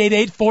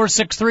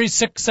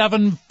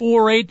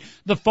 888-463-6748.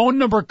 The phone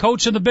number,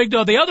 Coach and the Big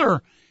Dog. The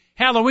other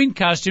Halloween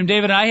costume,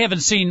 David, I haven't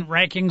seen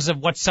rankings of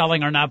what's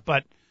selling or not,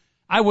 but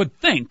I would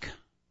think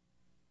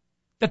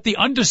that the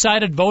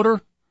undecided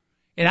voter,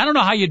 and I don't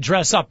know how you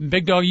dress up, and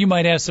Big Dog, you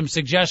might have some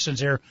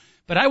suggestions here,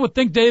 but I would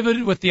think,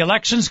 David, with the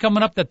elections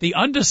coming up, that the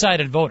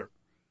undecided voter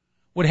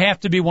would have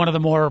to be one of the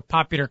more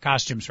popular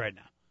costumes right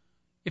now.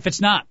 If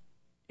it's not,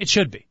 it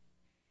should be.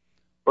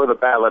 Or the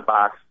ballot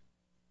box.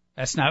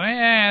 That's not,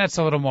 that's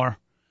a little more.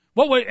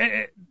 What would,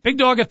 Big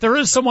Dog, if there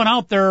is someone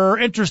out there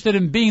interested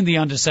in being the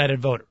undecided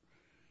voter,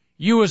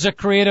 you as a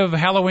creative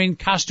Halloween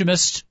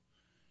costumist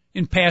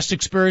in past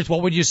experience,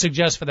 what would you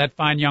suggest for that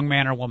fine young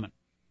man or woman?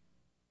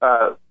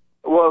 You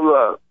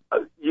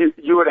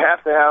would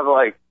have to have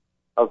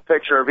a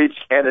picture of each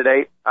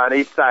candidate on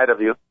each side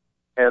of you,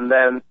 and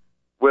then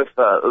with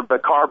the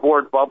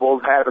cardboard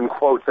bubbles having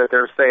quotes that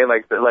they're saying,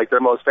 like their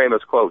most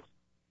famous quotes.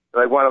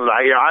 Like one of them,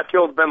 I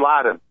killed Bin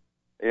Laden.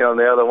 And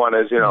the other one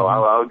is,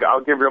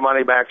 I'll give your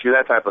money back to you,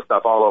 that type of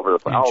stuff all over the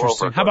place.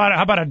 Interesting. How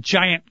about a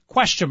giant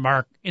question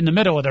mark in the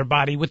middle of their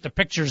body with the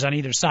pictures on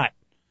either side?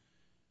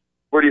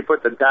 Where do you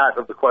put the dot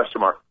of the question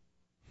mark?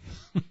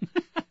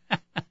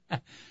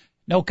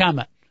 No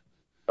comment.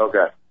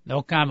 Okay.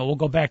 No comment. We'll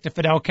go back to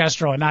Fidel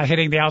Castro and not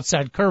hitting the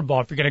outside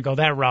curveball if you're going to go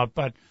that route.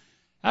 But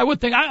I would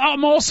think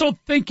I'm also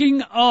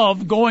thinking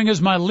of going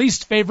as my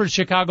least favorite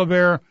Chicago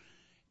Bear,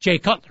 Jay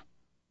Cutler.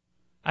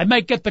 I'm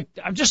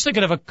just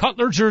thinking of a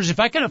Cutler jersey.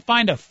 If I can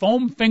find a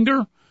foam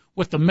finger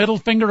with the middle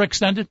finger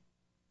extended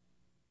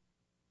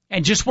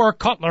and just wear a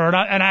Cutler,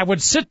 and I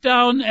would sit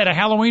down at a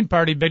Halloween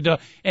party, Big Dog,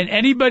 and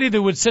anybody that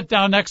would sit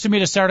down next to me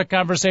to start a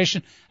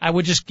conversation, I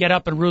would just get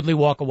up and rudely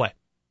walk away.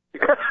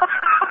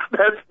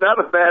 That's not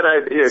a bad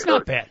idea. It's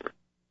not bad.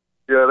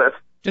 Yeah,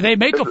 Do they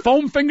make a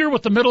foam finger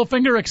with the middle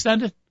finger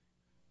extended?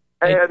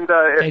 And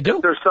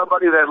if there's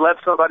somebody that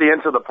lets somebody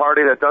into the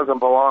party that doesn't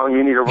belong,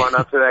 you need to run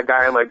up to that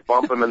guy and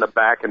bump him in the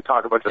back and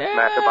talk a bunch of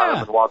smack about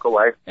him and walk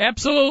away.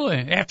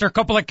 Absolutely. After a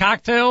couple of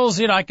cocktails,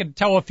 I can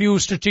tell a few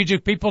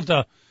strategic people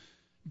to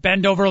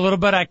bend over a little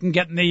bit. I can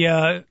get in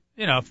the,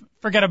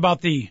 forget about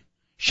the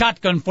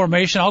shotgun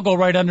formation. I'll go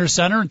right under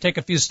center and take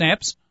a few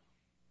snaps.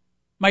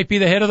 Might be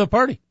the hit of the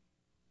party.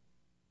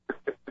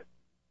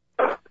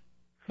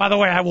 By the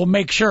way, I will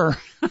make sure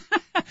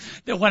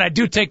that when I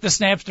do take the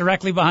snaps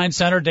directly behind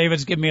center,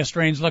 David's giving me a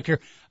strange look here.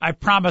 I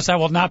promise I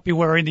will not be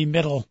wearing the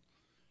middle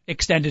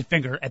extended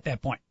finger at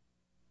that point.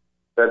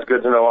 That's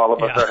good to know. All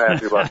of us are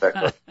happy about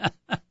that.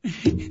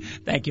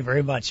 Thank you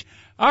very much.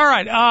 All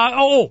right.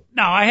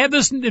 Now I had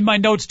this in my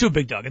notes too,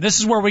 Big Dog, and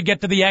this is where we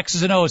get to the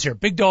X's and O's here.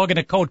 Big Dog and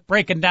a coach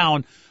breaking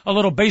down a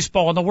little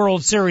baseball in the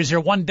World Series here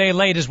one day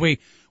late as we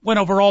went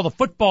over all the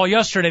football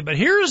yesterday. But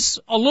here's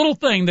a little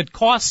thing that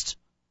cost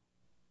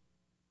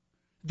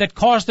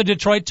the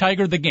Detroit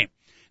Tiger the game.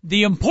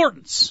 The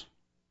importance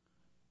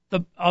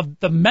of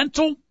the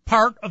mental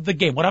part of the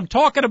game. What I'm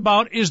talking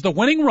about is the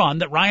winning run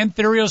that Ryan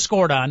Theriot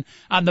scored on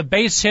the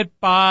base hit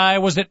by,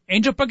 was it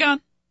Angel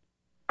Pagan?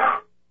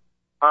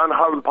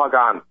 Angel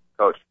Pagan,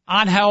 Coach.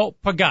 Angel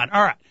Pagan.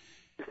 All right.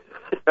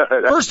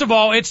 First of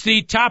all, it's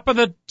the top of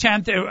the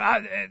 10th.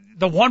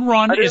 The one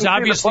run is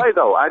obviously. I didn't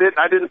see the play, though.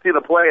 I didn't see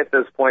the play at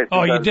this point.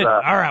 Oh, you didn't?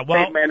 All right. Well,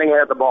 Peyton Manning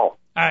had the ball.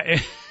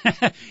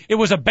 It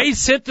was a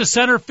base hit to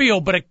center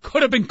field, but it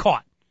could have been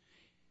caught.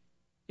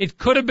 It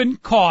could have been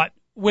caught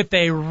with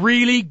a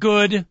really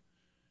good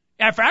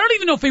effort. I don't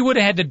even know if he would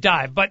have had to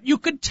dive, but you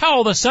could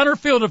tell the center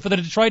fielder for the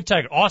Detroit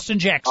Tigers, Austin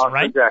Jackson,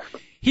 right? Jackson.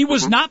 He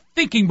was not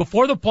thinking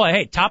before the play,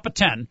 hey, top of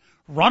 10,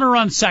 runner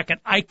on second,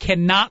 I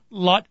cannot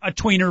let a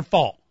tweener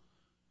fall.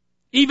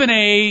 Even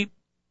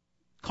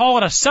call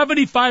it a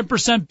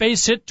 75%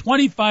 base hit,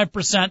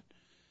 25%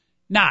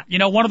 not.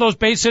 One of those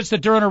base hits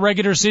that during a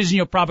regular season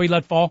you'll probably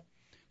let fall.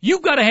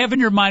 You've got to have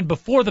in your mind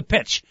before the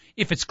pitch,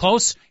 if it's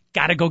close,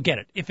 got to go get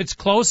it. If it's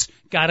close,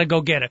 got to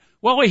go get it.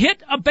 Well, we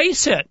hit a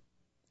base hit.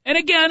 And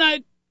again,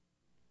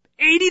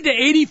 80 to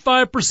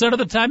 85% of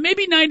the time,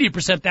 maybe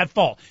 90% that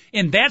fall.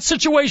 In that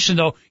situation,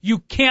 though, you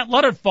can't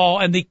let it fall.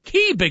 And the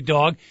key, Big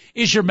Dog,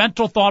 is your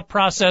mental thought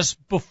process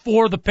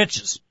before the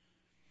pitches.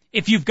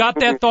 If you've got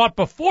that thought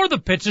before the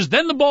pitches,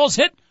 then the ball's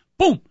hit,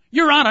 boom,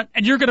 you're on it,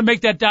 and you're going to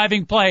make that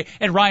diving play,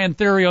 and Ryan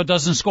Theriot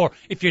doesn't score.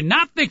 If you're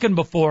not thinking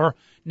before,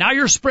 now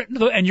you're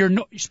sprinting and you're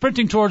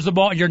sprinting towards the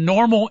ball, and your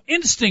normal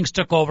instincts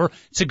took over.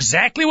 It's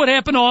exactly what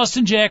happened to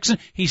Austin Jackson.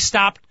 He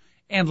stopped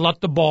and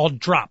let the ball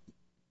drop.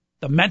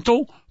 The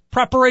mental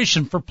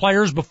preparation for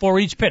players before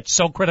each pitch,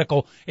 so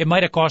critical. It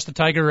might have cost the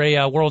Tiger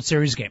a World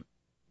Series game.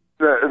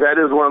 That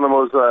is one of the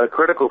most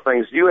critical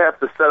things. You have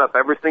to set up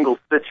every single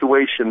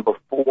situation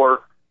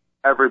before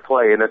every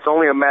play, and it's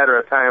only a matter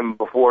of time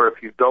before,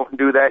 if you don't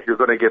do that, you're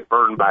going to get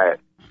burned by it,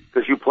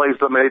 because you play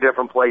so many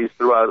different plays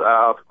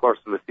throughout the course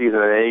of the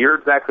season. And you're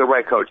exactly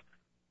right, Coach.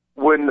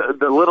 When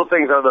the little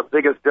things are the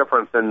biggest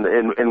difference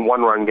in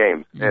one-run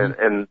games,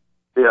 and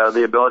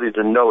the ability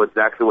to know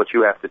exactly what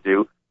you have to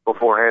do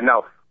beforehand.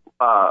 Now,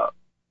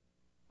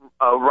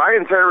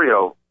 Ryan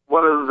Theriot,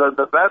 one of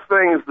the best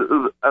things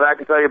that I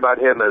can tell you about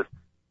him is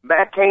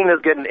Matt Cain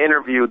is getting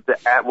interviewed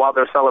while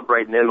they're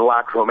celebrating in the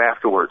locker room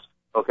afterwards,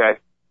 okay?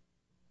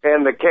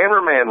 And the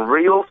cameraman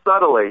real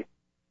subtly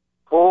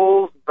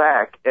pulls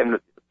back and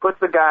puts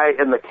the guy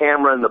in the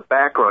camera in the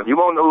background. You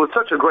won't know, it was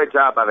such a great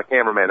job by the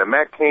cameraman. And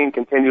Matt Cain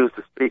continues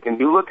to speak, and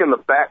you look in the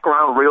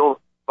background, real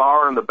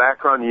far in the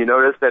background, and you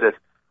notice that it's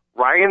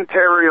Ryan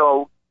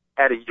Theriot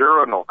at a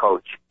urinal,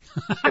 Coach.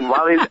 And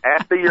while he's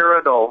at the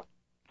urinal,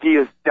 he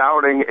is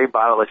downing a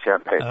bottle of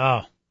champagne.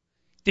 Oh.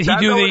 Did he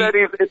do he's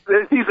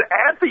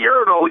at the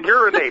urinal,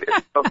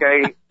 urinated,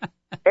 okay?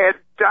 And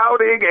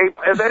downing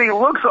and then he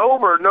looks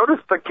over, notice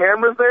the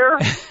camera's there,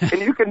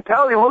 and you can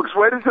tell he looks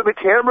right into the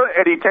camera,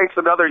 and he takes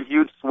another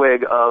huge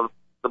swig of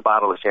the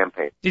bottle of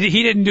champagne.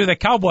 He didn't do the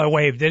cowboy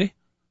wave, did he?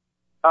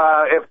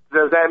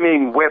 Does that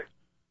mean whip?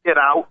 it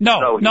out?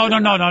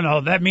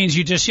 No. That means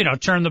you just,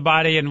 turn the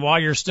body, and while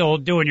you're still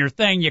doing your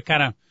thing, you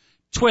kind of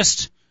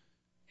twist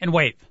and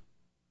wave.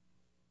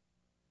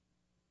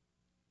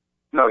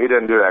 No, he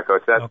didn't do that,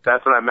 Coach.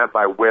 That's what I meant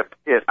by whip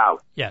it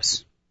out.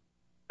 Yes.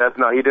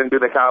 He didn't do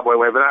the cowboy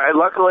wave. And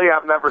luckily,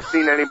 I've never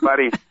seen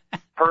anybody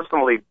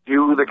personally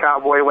do the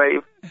cowboy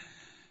wave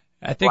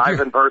live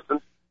in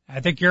person. I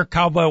think your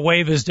cowboy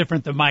wave is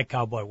different than my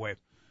cowboy wave.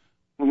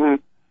 Mm-hmm.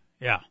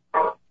 Yeah.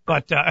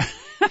 But,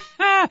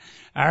 all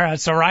right.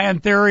 So Ryan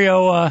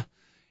Theriot,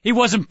 he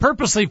wasn't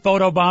purposely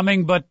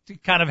photobombing, but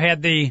kind of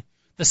had the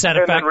set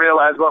effect. And then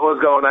realized what was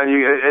going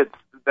on.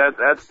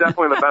 That's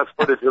definitely the best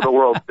footage of the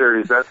World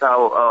Series. That's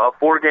how a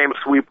 4-game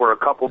sweep where a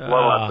couple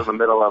blowouts in the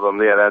middle of them.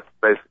 Yeah, that's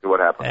basically what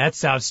happened.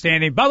 That's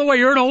outstanding. By the way,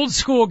 you're an old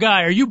school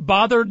guy. Are you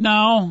bothered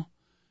now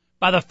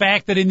by the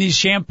fact that in these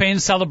champagne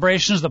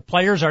celebrations, the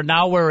players are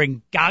now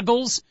wearing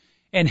goggles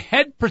and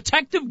head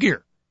protective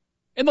gear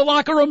in the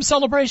locker room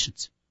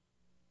celebrations?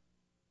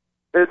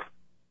 Do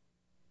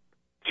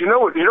you know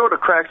what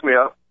cracks me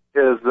up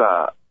is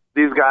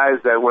these guys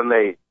that when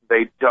they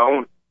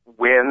don't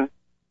win,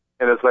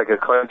 and it's like a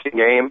clinching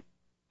game,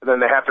 and then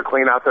they have to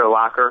clean out their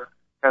locker,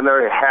 and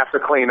they have to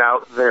clean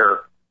out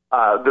their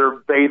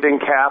bathing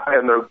cap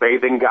and their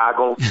bathing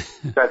goggles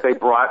that they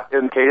brought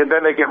in, and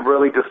then they get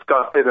really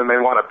disgusted and they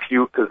want to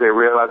puke because they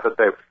realize that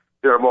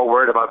they're more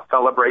worried about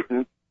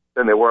celebrating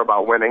than they were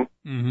about winning.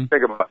 Mm-hmm.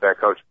 Think about that,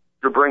 Coach.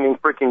 You're bringing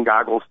freaking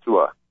goggles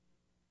to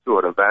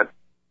an event.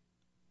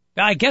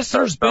 I guess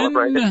there's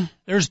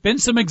been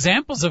some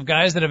examples of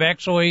guys that have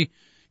actually,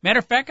 matter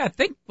of fact, I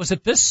think, was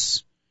it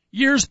this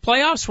year's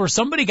playoffs where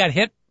somebody got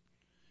hit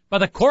by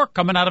the cork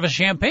coming out of a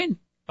champagne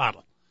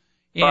bottle.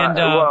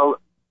 And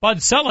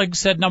Bud Selig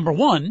said, number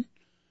one,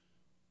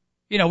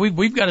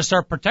 we've got to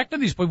start protecting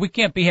these, but we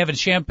can't be having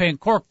champagne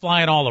cork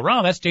flying all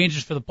around. That's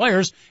dangerous for the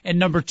players. And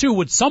number two,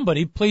 would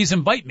somebody please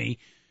invite me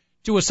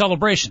to a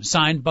celebration?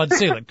 Signed, Bud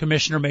Selig,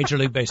 Commissioner, Major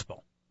League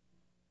Baseball.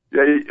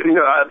 Yeah,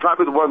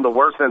 probably one of the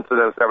worst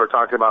incidents ever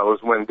talked about was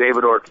when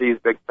David Ortiz,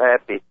 Big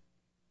Pappy,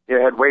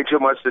 had way too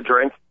much to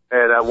drink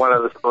at one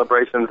of the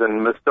celebrations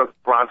and mistook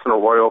Bronson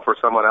Arroyo for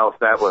someone else.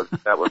 That was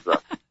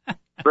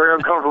very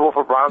uncomfortable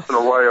for Bronson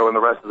Arroyo and the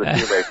rest of the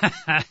teammates.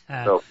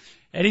 So,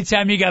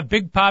 anytime you got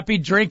Big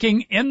Papi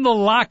drinking in the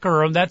locker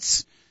room,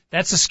 that's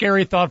a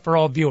scary thought for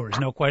all viewers.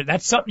 No question.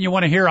 That's something you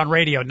want to hear on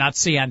radio, not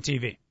see on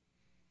TV.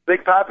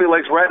 Big Papi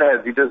likes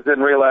redheads. He just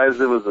didn't realize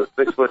it was a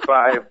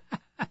 6'5"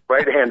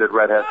 right-handed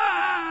redhead.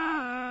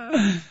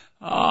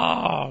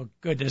 Oh,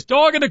 goodness.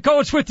 Dog and the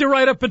Coach with you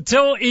right up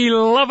until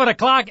 11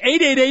 o'clock.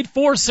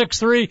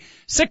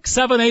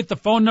 888-463-678, the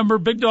phone number.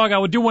 Big Dog,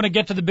 I do want to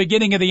get to the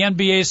beginning of the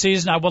NBA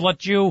season. I will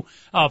let you,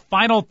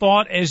 final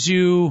thought as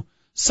you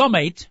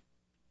summate.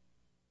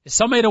 Is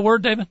summate a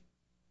word, David?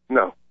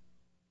 No.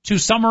 To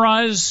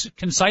summarize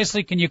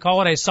concisely, can you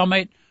call it a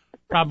summate?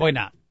 Probably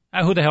not.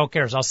 Who the hell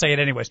cares? I'll say it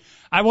anyways.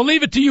 I will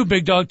leave it to you,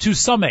 Big Dog, to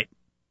summate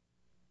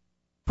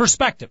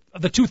perspective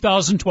of the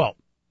 2012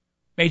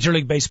 Major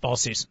League Baseball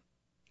season.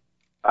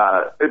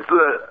 It's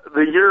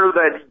the year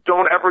that you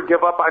don't ever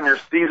give up on your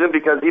season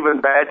because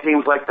even bad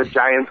teams like the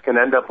Giants can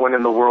end up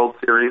winning the World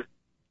Series.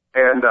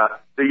 And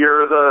the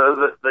year of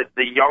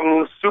the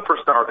young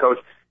superstar coach.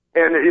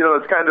 And,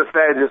 it's kind of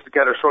sad just to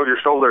kind of shrug your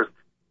shoulders.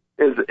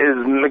 Is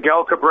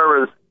Miguel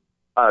Cabrera's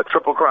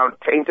Triple Crown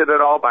tainted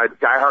at all by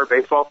diehard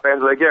baseball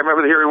fans? Like, yeah,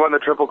 remember the year he won the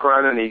Triple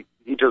Crown and he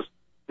just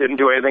didn't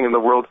do anything in the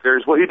World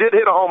Series? Well, he did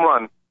hit a home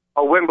run,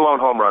 a wind-blown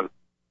home run.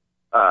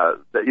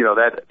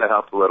 That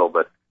helped a little,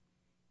 but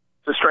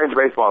it's a strange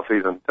baseball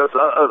season.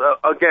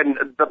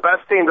 Again, the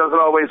best team doesn't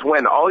always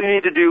win. All you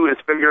need to do is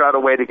figure out a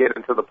way to get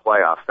into the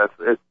playoffs.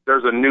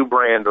 There's a new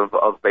brand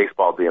of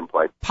baseball being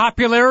played.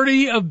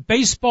 Popularity of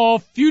baseball,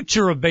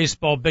 future of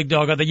baseball, Big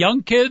Dog. Are the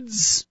young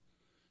kids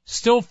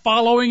still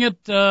following it?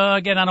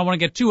 Again, I don't want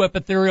to get too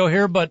ethereal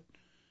here, but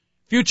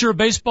future of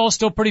baseball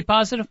still pretty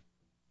positive?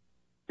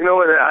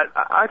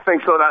 I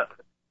think so.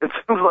 It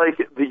seems like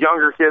the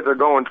younger kids are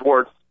going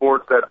towards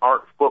sports that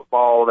aren't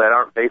football, that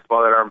aren't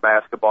baseball, that aren't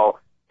basketball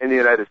in the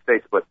United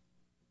States. But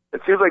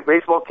it seems like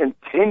baseball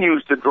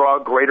continues to draw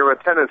greater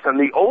attendance. And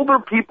the older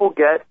people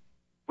get,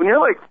 when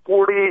you're like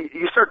 40,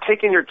 you start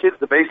taking your kids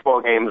to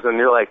baseball games, and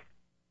you're like,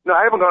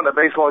 I haven't gone to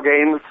baseball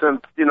games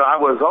since, I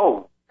was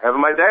having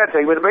my dad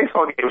take me to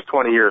baseball games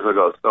 20 years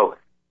ago. So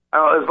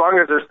as long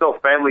as there's still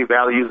family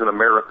values in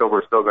America,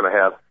 we're still going to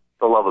have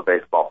the love of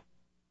baseball.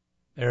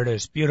 There it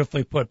is.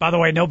 Beautifully put. By the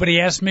way,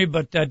 nobody asked me,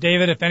 but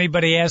David, if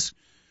anybody asks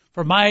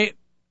for my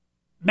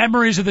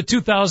memories of the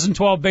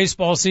 2012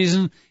 baseball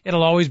season,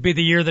 it'll always be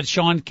the year that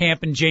Sean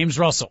Camp and James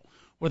Russell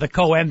were the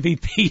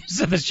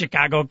co-MVPs of the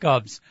Chicago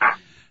Cubs.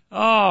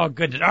 Oh,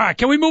 goodness. All right.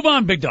 Can we move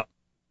on, Big Dog?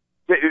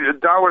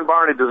 Darwin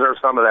Barney deserves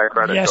some of that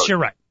credit. Yes, Coach. You're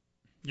right.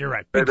 You're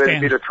right. They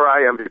need to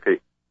try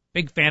MVP.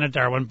 Big fan of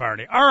Darwin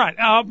Barney. All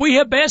right. We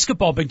have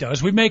basketball, Big Dog,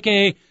 as we make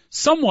a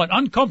somewhat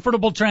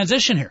uncomfortable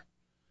transition here.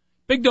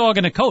 Big Dog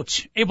and a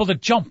coach able to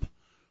jump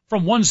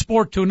from one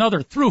sport to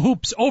another, through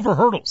hoops, over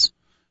hurdles,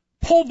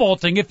 pole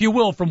vaulting, if you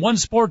will, from one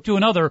sport to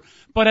another.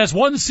 But as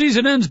one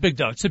season ends, Big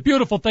Dog, it's a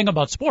beautiful thing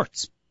about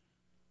sports.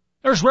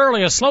 There's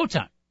rarely a slow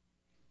time.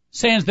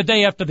 Sans the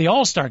day after the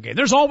All-Star game.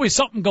 There's always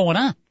something going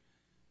on.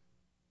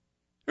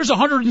 There's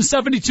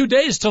 172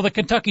 days till the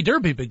Kentucky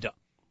Derby, Big Dog.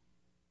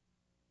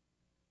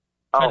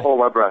 I'll hold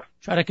my breath.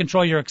 Try to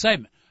control your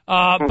excitement.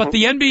 But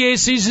the NBA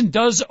season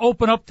does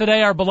open up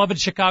today. Our beloved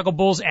Chicago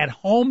Bulls at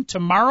home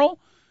tomorrow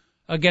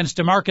against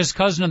DeMarcus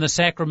Cousins and the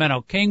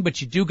Sacramento King.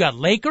 But you do got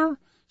Laker,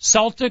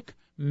 Celtic,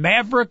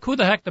 Maverick. Who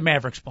the heck the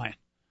Mavericks playing?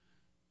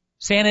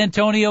 San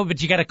Antonio,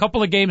 but you got a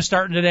couple of games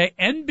starting today.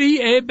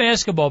 NBA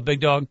basketball, Big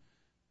Dog,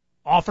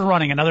 off and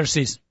running another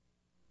season.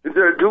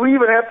 Do we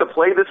even have to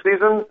play this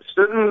season?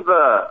 Shouldn't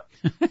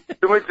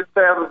we just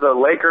have the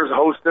Lakers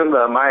hosting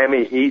the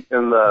Miami Heat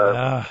in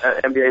the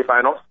NBA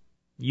Finals?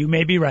 You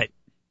may be right.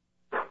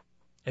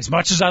 As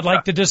much as I'd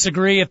like to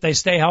disagree, if they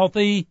stay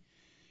healthy,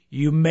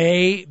 you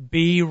may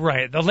be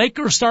right. The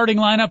Lakers starting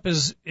lineup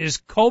is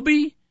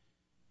Kobe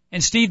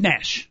and Steve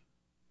Nash.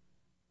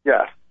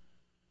 Yeah.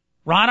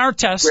 Ron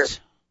Artest,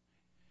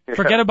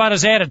 forget about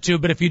his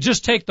attitude, but if you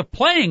just take the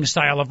playing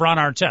style of Ron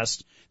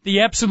Artest,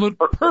 the absolute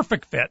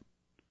perfect fit.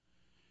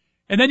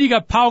 And then you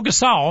got Pau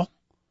Gasol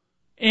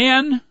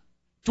and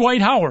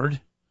Dwight Howard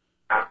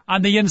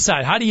on the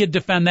inside. How do you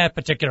defend that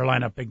particular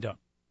lineup, Big Dog?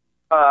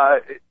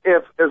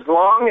 As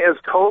long as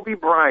Kobe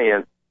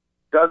Bryant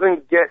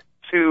doesn't get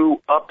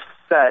too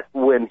upset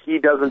when he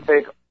doesn't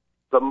take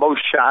the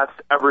most shots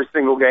every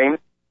single game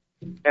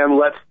and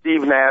let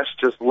Steve Nash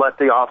just let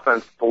the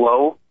offense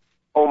flow,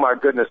 oh my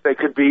goodness, they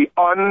could be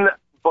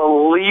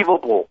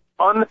unbelievable.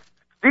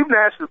 Steve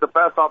Nash is the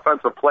best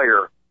offensive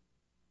player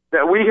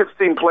that we have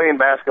seen play in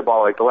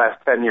basketball like the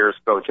last 10 years,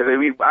 Coach. And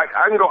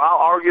I'll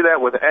argue that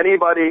with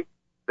anybody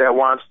that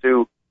wants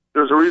to.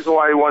 There's a reason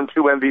why he won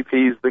 2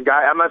 MVPs. The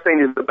guy, I'm not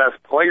saying he's the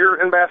best player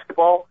in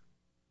basketball,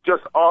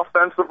 just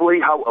offensively,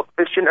 how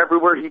efficient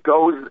everywhere he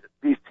goes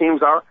these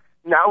teams are.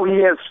 Now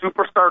he has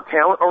superstar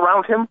talent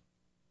around him.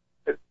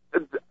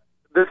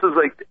 This is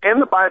like,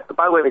 and by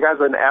the way, the guy's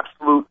an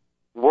absolute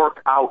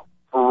workout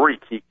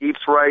freak. He eats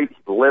right,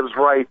 he lives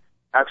right,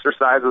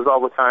 exercises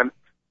all the time.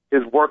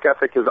 His work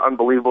ethic is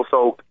unbelievable.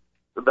 So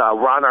the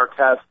Ron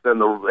Artest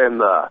and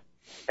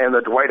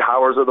the Dwight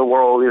Howards of the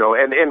world,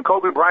 and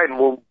Kobe Bryant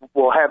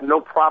will have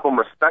no problem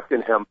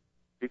respecting him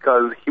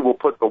because he will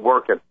put the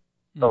work in.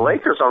 The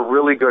Lakers are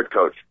really good,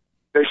 Coach.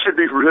 They should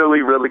be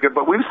really, really good.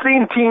 But we've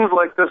seen teams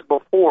like this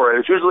before, and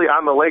it's usually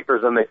on the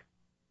Lakers, and they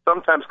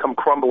sometimes come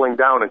crumbling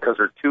down because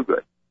they're too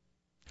good.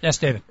 Yes,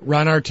 David.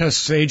 Ron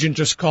Artest's agent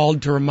just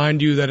called to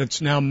remind you that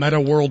it's now Meta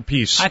World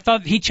Peace. I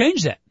thought he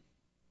changed that.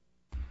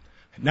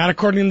 Not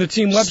according to the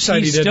team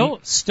website, he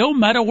didn't. Still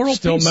Meta World Peace.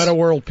 Still Meta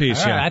World Peace,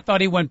 All right, yeah. I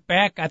thought he went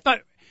back. I thought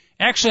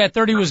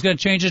he was going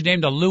to change his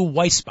name to Lou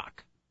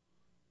Weissbach.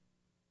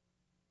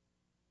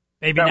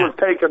 Maybe that not. Was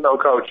taken, though,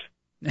 Coach.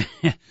 and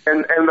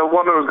the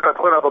woman was going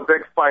to put up a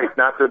big fight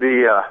not to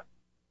be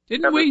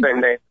Didn't we? the same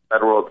name,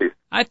 Meta World Peace.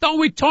 I thought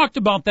we talked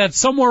about that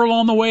somewhere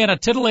along the way in a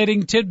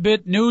titillating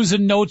tidbit news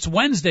and notes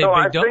Wednesday. No,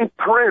 Big Dog. I think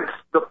Prince,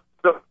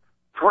 the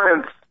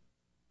Prince,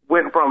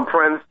 went from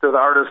Prince to the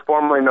artist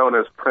formerly known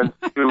as Prince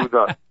to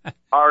the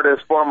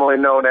artist formerly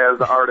known as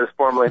the artist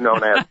formerly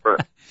known as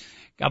Prince.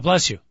 God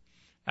bless you.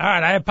 All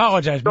right, I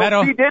apologize. So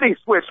Meadow. P. Diddy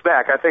switched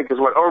back, I think,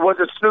 or was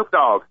it Snoop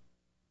Dogg?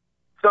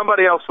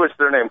 Somebody else switched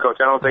their name, Coach.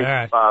 I don't think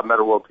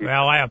Meta World Peace.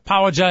 Well, I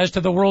apologize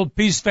to the World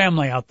Peace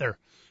family out there.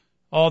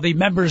 All the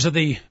members of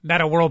the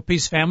Meta World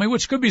Peace family,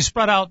 which could be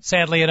spread out,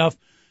 sadly enough,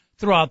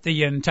 throughout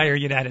the entire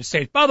United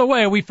States. By the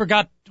way, I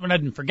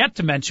didn't forget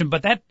to mention,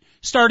 but that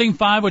starting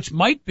 5, which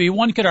might be,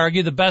 one could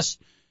argue, the best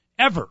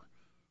ever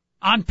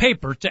on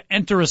paper to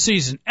enter a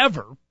season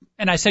ever.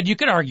 And I said you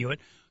could argue it.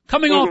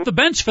 Coming off the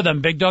bench for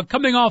them, Big Dog,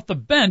 coming off the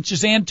bench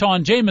is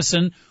Anton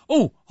Jamison.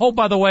 Oh,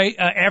 by the way,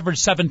 averaged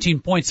 17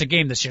 points a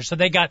game this year. So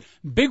they got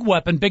big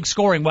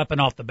scoring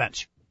weapon off the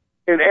bench.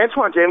 And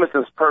Antoine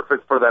Jameson's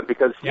perfect for them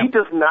because he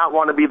does not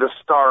want to be the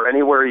star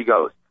anywhere he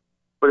goes.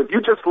 But if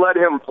you just let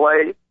him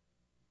play,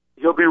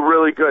 he'll be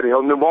really good. He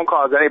won't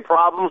cause any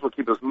problems. He'll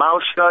keep his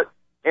mouth shut.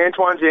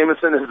 Antoine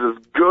Jamison is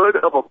as good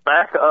of a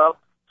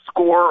backup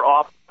scorer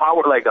off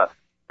power, like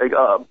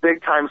a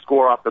big time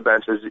scorer off the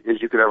bench as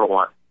you could ever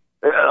want.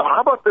 How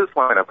about this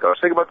lineup, Coach?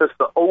 Think about this: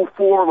 the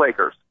 04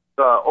 Lakers,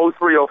 the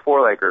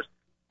 03-04 Lakers.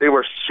 They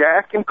were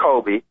Shaq and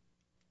Kobe,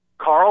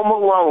 Karl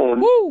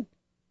Malone,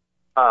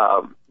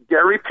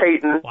 Gary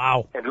Payton.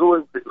 Wow. And who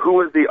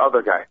was the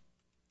other guy?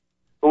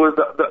 Who was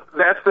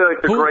the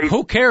great?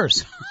 Who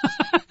cares?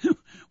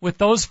 With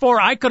those 4,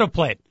 I could have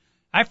played.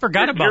 I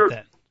forgot about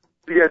that.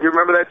 Yeah, do you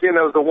remember that team?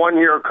 That was the one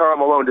year Karl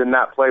Malone did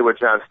not play with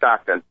John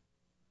Stockton,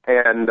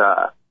 and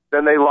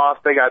then they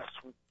lost. They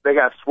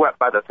got swept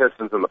by the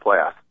Pistons in the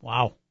playoffs.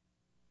 Wow,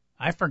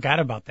 I forgot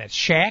about that.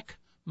 Shaq,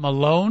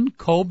 Malone,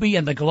 Kobe,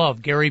 and the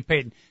glove, Gary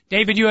Payton.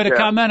 David, you had a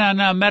comment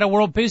on Meta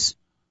World Peace?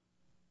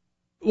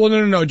 Well,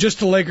 no, just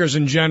the Lakers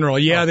in general.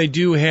 Yeah, they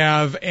do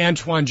have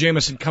Antoine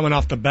Jamison coming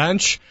off the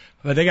bench,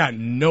 but they got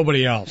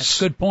nobody else.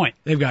 That's a good point.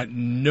 They've got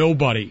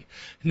nobody.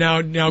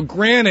 Now,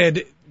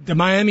 granted, the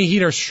Miami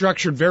Heat are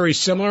structured very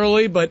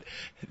similarly, but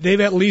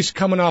they've at least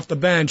coming off the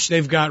bench.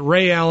 They've got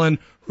Ray Allen,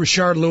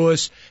 Rashard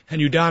Lewis,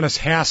 and Udonis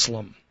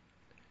Haslem.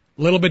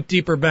 A little bit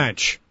deeper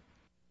bench.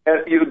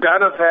 And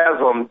Udonis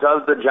Haslem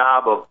does the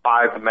job of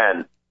 5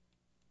 men.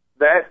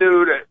 That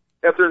dude,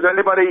 if there's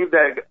anybody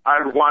that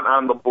I'd want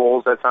on the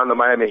Bulls that's on the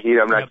Miami Heat,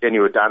 I'm not kidding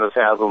you, Udonis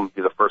Haslem would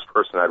be the first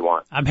person I'd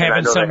want. I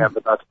know they have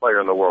the best player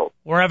in the world.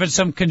 We're having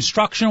some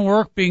construction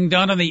work being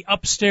done in the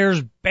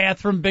upstairs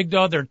bathroom, Big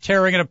Dog. They're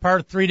tearing it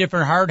apart, 3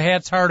 different hard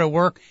hats, hard at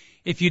work.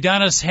 If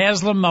Udonis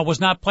Haslem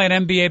was not playing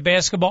NBA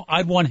basketball,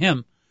 I'd want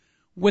him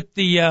with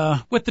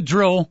the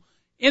drill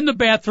in the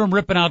bathroom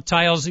ripping out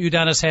tiles.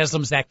 Udonis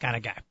Haslem's that kind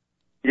of guy.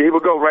 He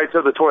would go right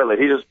to the toilet.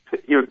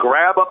 He would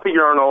grab up a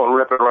urinal and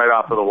rip it right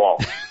off of the wall.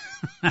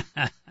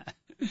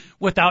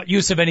 Without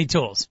use of any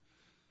tools.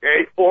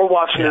 Or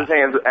washing his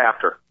hands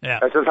after. Yeah.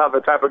 That's just how the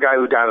type of guy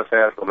Udonis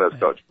Haslem is,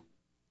 Coach.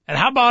 And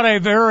how about a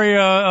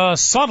very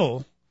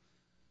subtle,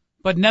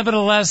 but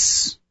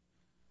nevertheless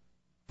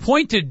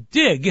pointed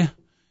dig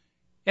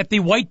at the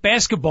white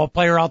basketball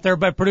player out there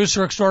by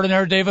producer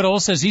extraordinaire David O.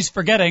 Says he's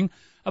forgetting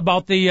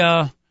about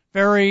the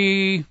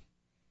very,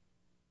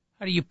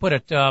 how do you put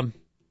it,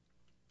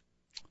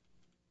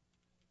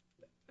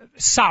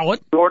 solid.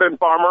 Jordan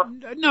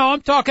Farmer? No,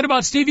 I'm talking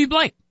about Stevie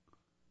Blake.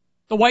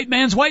 The white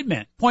man's white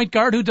man. Point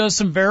guard who does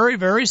some very,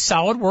 very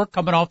solid work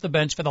coming off the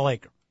bench for the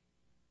Lakers.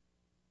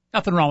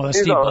 Nothing wrong with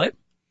Steve Blake.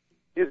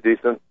 He's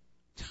decent.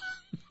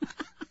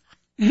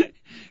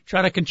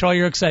 Try to control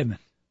your excitement.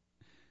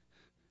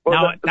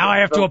 Well, now I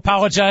have to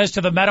apologize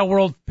to the Meta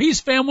World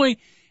Peace family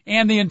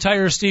and the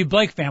entire Steve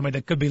Blake family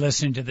that could be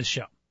listening to this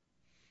show.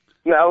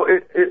 Now,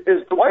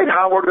 is Dwight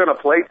Howard going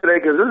to play today?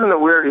 Because isn't it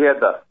weird he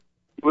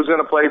was going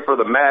to play for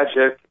the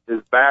Magic.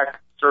 His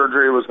back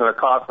surgery was going to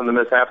cost him to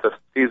miss half the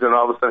season.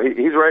 All of a sudden,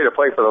 he's ready to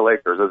play for the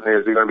Lakers, isn't he?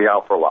 Is he going to be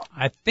out for a while?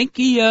 I think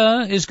he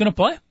is going to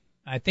play.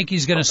 I think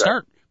he's going to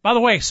start. By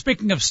the way,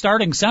 speaking of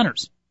starting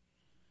centers,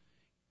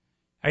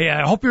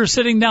 I hope you're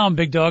sitting down,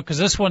 Big Dog, because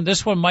this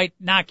one might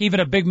knock even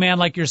a big man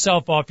like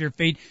yourself off your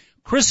feet.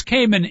 Chris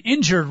Kaman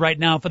injured right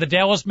now for the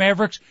Dallas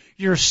Mavericks.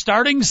 Your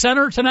starting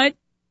center tonight.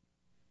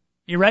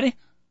 You ready?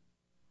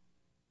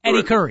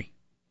 Eddie Curry.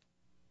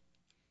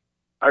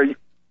 Are you?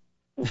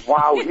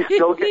 Wow, he's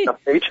still getting a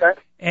paycheck?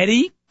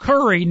 Eddie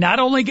Curry not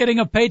only getting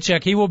a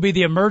paycheck, he will be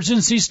the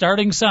emergency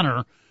starting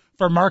center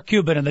for Mark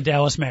Cuban and the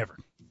Dallas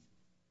Mavericks.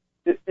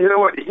 You know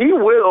what? He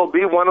will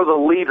be one of the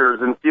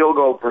leaders in field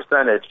goal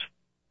percentage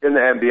in the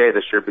NBA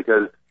this year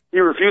because he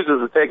refuses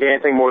to take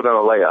anything more than a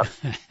layup.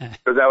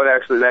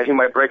 Because he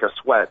might break a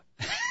sweat.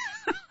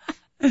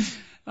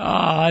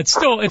 It's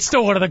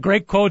still one of the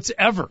great quotes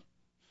ever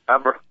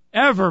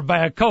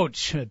by a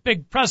coach. A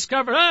big press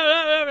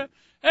conference.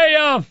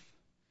 Hey,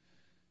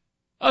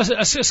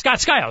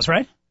 Scott Skiles,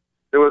 right?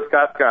 It was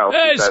Scott Skiles.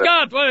 Hey,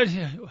 Scott,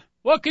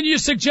 what can you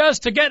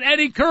suggest to get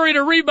Eddie Curry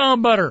to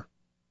rebound better?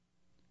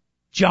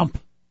 Jump.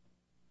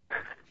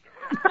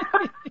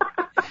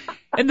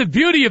 And the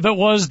beauty of it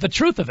was the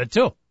truth of it,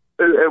 too.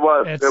 It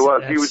was.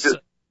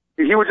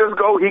 He would just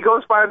go, he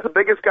goes finds the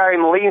biggest guy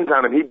and leans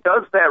on him. He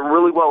does that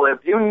really well.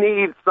 If you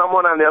need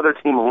someone on the other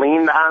team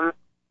leaned on,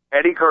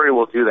 Eddie Curry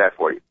will do that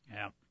for you.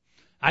 Yeah.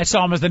 I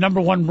saw him as the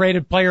number 1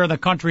 rated player in the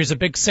country as a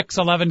big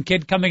 6'11"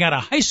 kid coming out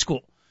of high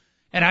school.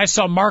 And I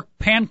saw Mark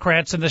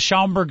Pankratz and the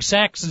Schaumburg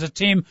Saxons, a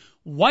team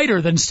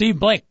whiter than Steve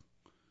Blake.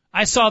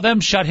 I saw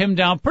them shut him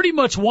down pretty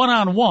much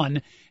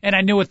one-on-one, and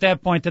I knew at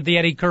that point that the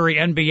Eddie Curry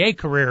NBA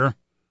career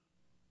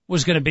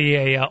was going to be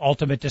a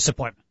ultimate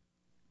disappointment.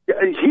 Yeah,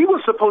 he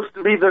was supposed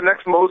to be the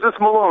next Moses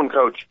Malone,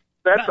 Coach.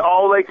 That's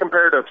all they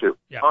compared him to.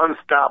 Yeah.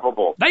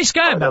 Unstoppable. Nice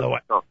guy, by the way.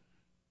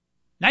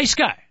 Nice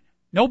guy.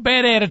 No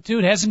bad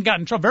attitude, hasn't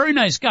gotten in trouble. Very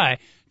nice guy.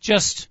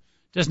 Just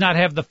does not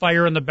have the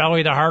fire in the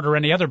belly, the heart, or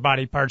any other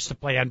body parts to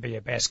play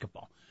NBA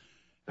basketball.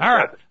 All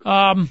right.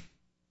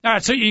 All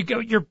right, so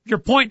your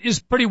point is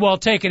pretty well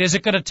taken. Is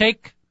it going to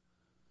take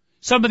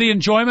some of the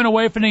enjoyment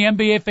away from the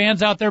NBA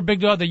fans out there,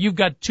 Big Dog, that you've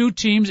got 2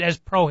 teams as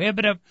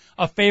prohibitive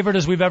a favorite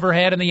as we've ever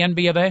had in the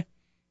NBA?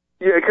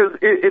 Yeah, because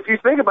if you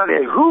think about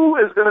it, who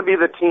is going to be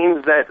the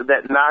teams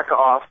that knock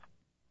off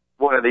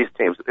one of these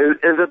teams? Is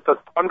it the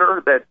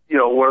Thunder that,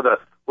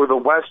 were the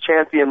West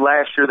champion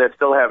last year that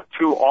still have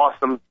 2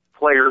 awesome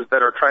players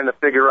that are trying to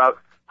figure out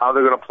how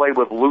they're going to play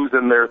with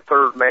losing their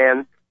third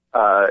man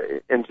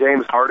in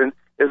James Harden?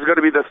 Is it going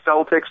to be the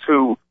Celtics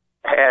who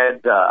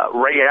had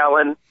Ray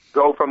Allen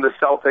go from the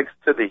Celtics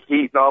to the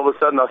Heat, and all of a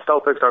sudden the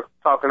Celtics are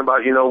talking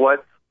about, you know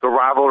what, the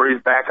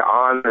rivalry's back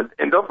on.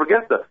 And don't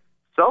forget, the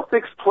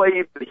Celtics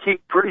played the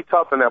Heat pretty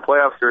tough in that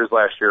playoff series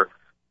last year.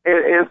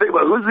 And think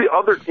about who's the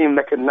other team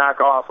that can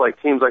knock off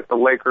like teams like the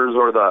Lakers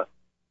or the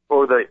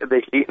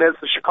Heat, and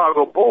it's the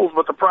Chicago Bulls.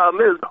 But the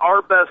problem is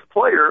our best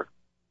player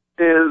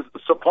is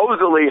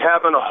supposedly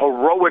having a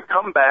heroic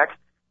comeback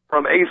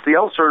from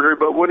ACL surgery,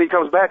 but when he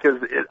comes back,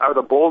 are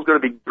the Bulls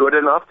going to be good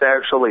enough to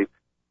actually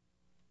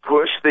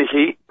push the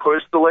Heat,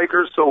 push the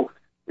Lakers? So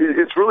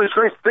it's really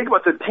strange to think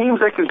about the teams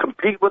that can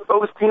compete with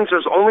those teams.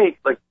 There's only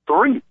like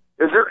 3. Is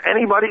there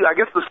anybody? I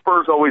guess the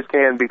Spurs always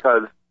can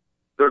because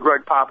they're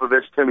Greg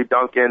Popovich, Timmy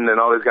Duncan, and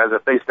all these guys.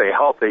 If they stay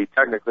healthy,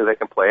 technically they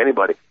can play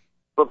anybody.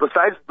 But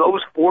besides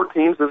those 4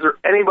 teams, is there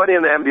anybody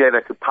in the NBA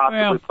that could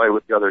possibly play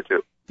with the other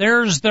 2?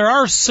 There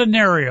are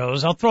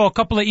scenarios. I'll throw a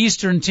couple of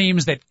Eastern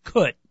teams that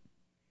could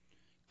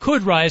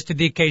rise to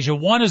the occasion.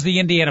 One is the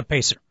Indiana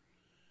Pacers.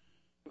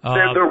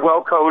 They're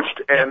well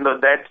coached, and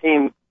that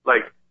team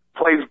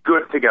plays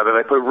good together.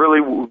 They play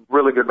really,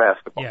 really good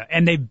basketball. Yeah,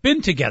 and they've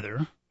been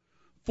together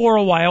for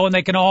a while, and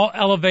they can all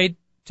elevate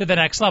to the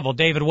next level.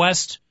 David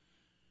West,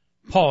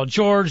 Paul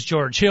George,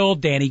 George Hill,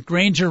 Danny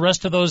Granger,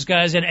 rest of those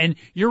guys. And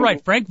you're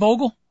right, Frank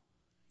Vogel.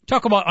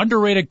 Talk about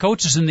underrated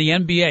coaches in the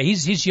NBA.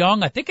 He's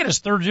young, I think in his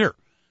 3rd year.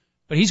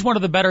 But he's one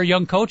of the better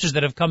young coaches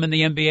that have come in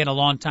the NBA in a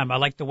long time. I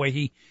like the way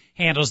he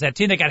handles that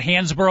team. They got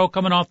Hansborough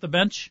coming off the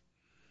bench.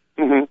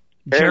 Mm-hmm.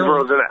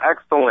 Hansborough's an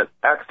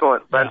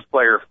excellent bench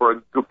player.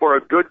 For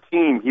a good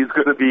team, he's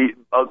going to be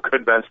a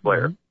good bench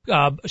player.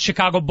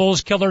 Chicago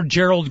Bulls killer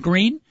Gerald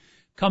Green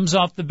comes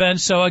off the bench.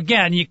 So,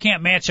 again, you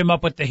can't match him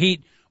up with the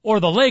Heat or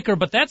the Lakers,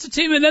 but that's a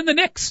team. And then the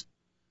Knicks.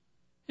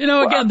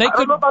 Again, they could. I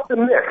don't know about the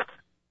Knicks.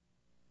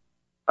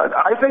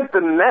 I think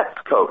the Nets,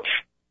 Coach.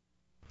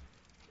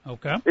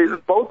 Okay.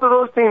 Both of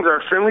those teams are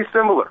extremely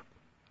similar.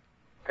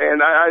 And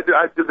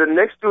the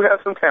Knicks do have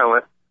some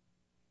talent.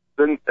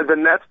 The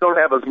Nets don't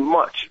have as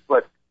much.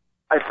 But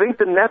I think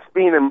the Nets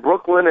being in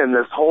Brooklyn and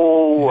this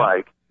whole,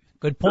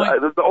 good point. I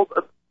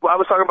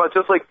was talking about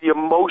just the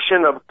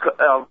emotion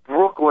of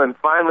Brooklyn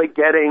finally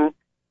getting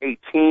a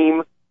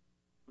team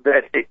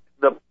that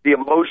the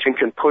emotion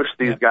can push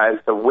these guys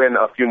to win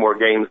a few more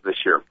games this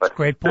year. But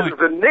great point.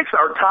 The Knicks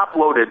are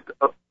top-loaded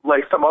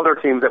like some other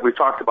teams that we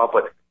talked about,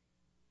 but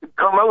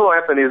Carmelo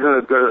Anthony isn't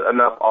a good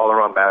enough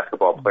all-around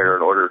basketball player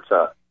in order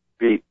to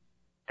beat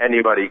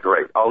anybody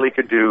great. All he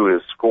could do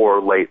is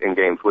score late in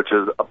games, which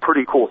is a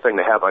pretty cool thing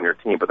to have on your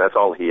team, but that's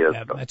all he is.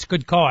 Yeah, that's a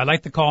good call. I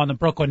like the call on the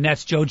Brooklyn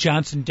Nets. Joe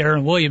Johnson,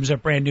 Darren Williams, a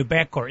brand new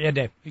backcourt. Yeah,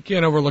 Dave. You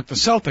can't overlook the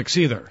Celtics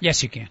either.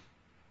 Yes, you can.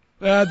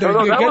 They're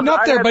getting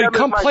up there, but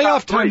come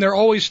playoff time, they're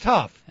always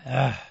tough.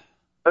 That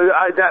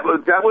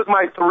was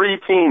my 3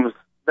 teams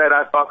that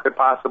I thought could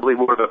possibly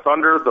were the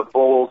Thunder, the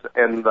Bulls,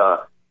 and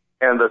the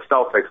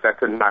Celtics that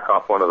could knock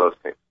off one of those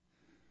teams.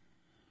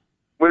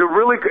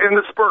 In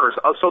the Spurs.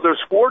 So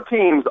there's 4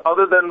 teams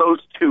other than those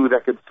 2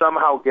 that could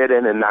somehow get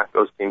in and knock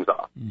those teams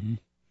off.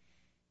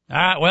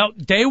 Mm-hmm. Well,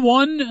 day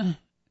 1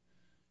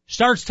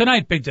 starts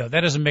tonight, Big Dog.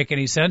 That doesn't make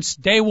any sense.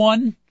 Day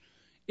 1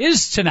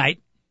 is tonight.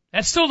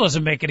 That still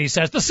doesn't make any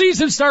sense. The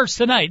season starts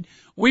tonight.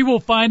 We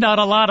will find out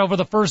a lot over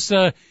the first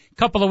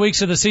couple of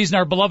weeks of the season.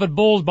 Our beloved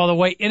Bulls, by the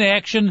way, in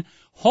action,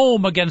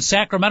 home against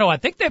Sacramento. I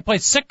think they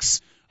played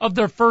 6 of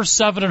their first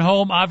 7 at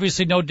home.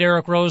 Obviously, no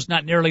Derrick Rose,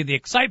 not nearly the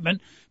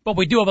excitement, but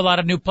we do have a lot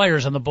of new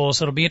players on the Bulls,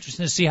 so it'll be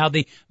interesting to see how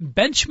the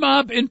bench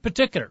mob in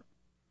particular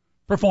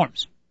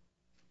performs.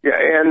 Yeah,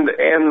 and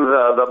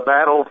the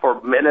battle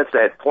for minutes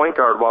at point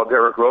guard while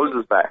Derrick Rose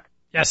is back.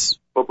 Yes.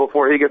 But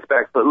before he gets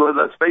back, but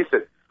let's face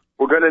it,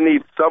 we're going to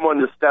need someone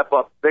to step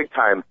up big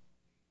time.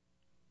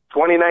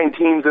 29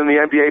 teams in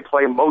the NBA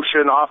play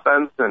motion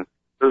offense, and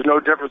there's no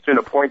difference between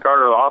a point guard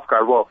or an off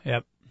guard. Well,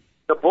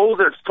 the Bulls,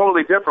 it's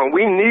totally different.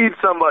 We need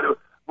somebody.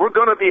 We're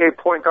going to be a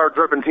point guard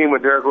driven team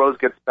when Derrick Rose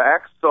gets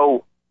back.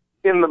 So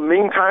in the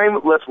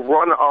meantime, let's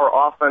run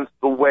our offense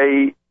the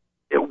way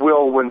it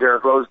will when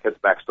Derrick Rose gets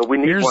back. So we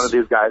need one of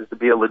these guys to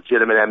be a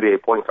legitimate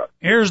NBA point guard.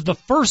 Here's the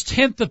first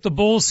hint that the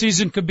Bulls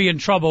season could be in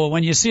trouble.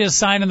 When you see a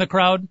sign in the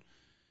crowd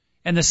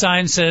and the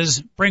sign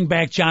says, "Bring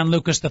back John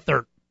Lucas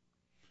III."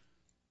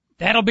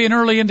 That'll be an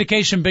early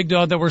indication, Big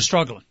Dog, that we're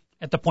struggling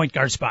at the point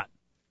guard spot.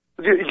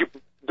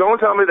 Don't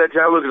tell me that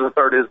John Lucas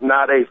III is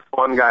not a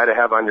fun guy to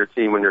have on your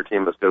team when your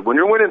team is good. When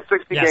you're winning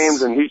 60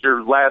 games and he's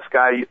your last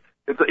guy,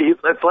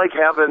 it's like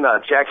having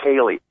Jack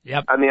Haley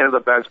on the end of the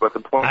bench with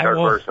the point guard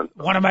person.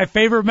 One of my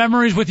favorite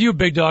memories with you,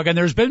 Big Dog, and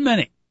there's been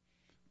many.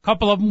 A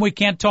couple of them we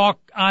can't talk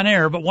on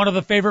air, but one of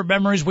the favorite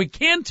memories we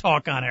can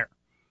talk on air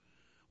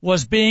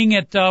was being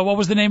at, what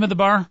was the name of the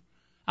bar?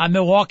 On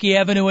Milwaukee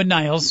Avenue in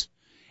Niles,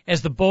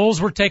 as the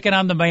Bulls were taking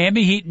on the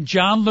Miami Heat, and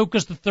John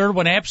Lucas III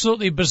went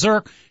absolutely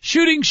berserk,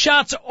 shooting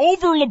shots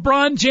over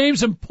LeBron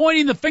James and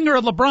pointing the finger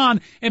at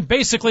LeBron and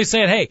basically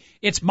saying, "Hey,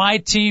 it's my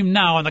team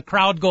now," and the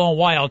crowd going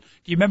wild.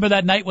 Do you remember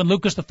that night when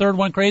Lucas III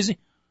went crazy?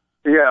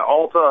 Yeah,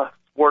 Alta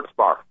Sports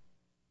Bar.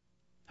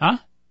 Huh?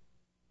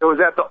 It was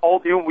at the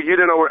Alta, you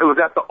didn't know where, it was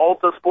at the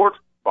Alta Sports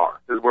Bar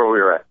is where we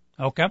were at.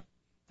 Okay.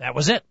 That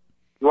was it.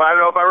 Well, I don't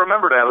know if I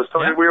remember that. I was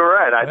told you we were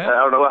at. I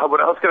don't know.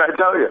 What else can I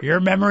tell you? Your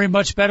memory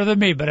much better than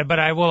me, but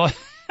I will.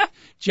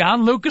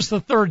 John Lucas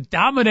III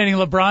dominating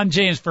LeBron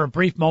James for a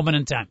brief moment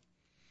in time.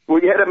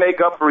 We had to make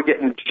up for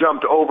getting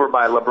jumped over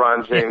by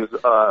LeBron James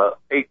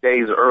 8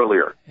 days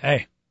earlier.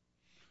 Hey,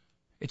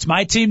 it's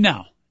my team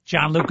now,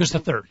 John Lucas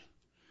III.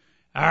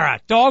 All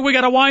right, Dog, we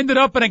got to wind it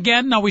up. And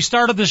again, now we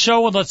started the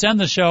show, and let's end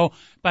the show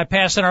by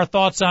passing our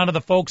thoughts on to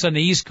the folks on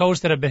the East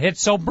Coast that have been hit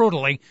so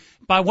brutally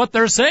by what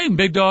they're saying.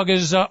 Big Dog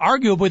is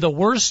arguably the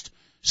worst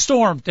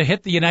storm to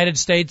hit the United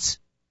States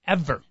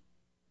ever.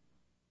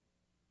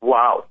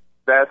 Wow,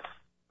 that's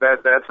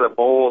a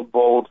bold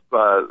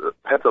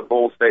that's a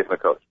bold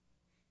statement, Coach.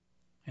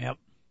 Yep.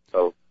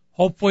 So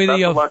hopefully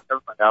Best of luck to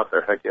everybody out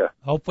there. Heck yeah.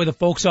 Hopefully the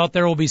folks out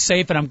there will be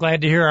safe, and I'm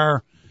glad to hear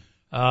our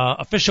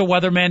official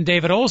weatherman,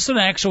 David Olson.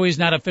 Actually, he's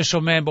not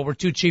official man, but we're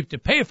too cheap to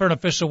pay for an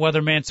official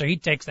weatherman, so he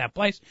takes that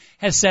place.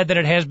 Has said that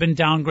it has been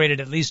downgraded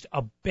at least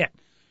a bit.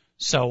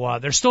 So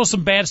there's still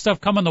some bad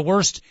stuff coming. The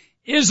worst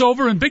is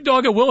over, and Big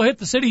Dog, it will hit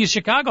the city of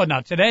Chicago.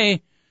 Now,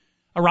 today,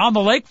 around the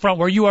lakefront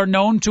where you are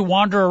known to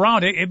wander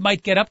around, it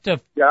might get up to...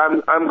 Yeah,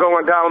 I'm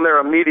going down there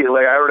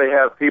immediately. I already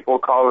have people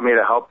calling me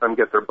to help them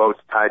get their boats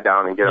tied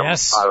down and get them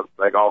out of,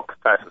 like, all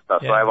types of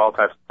stuff. Yeah. So I have all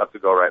types of stuff to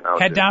go right now.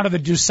 Head down to the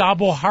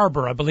DuSable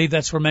Harbor. I believe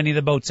that's where many of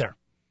the boats are.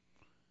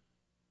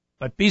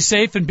 But be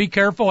safe and be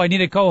careful. I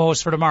need a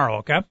co-host for tomorrow,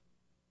 okay?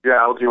 Yeah,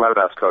 I'll do my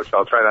best, Coach.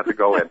 I'll try not to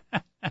go in.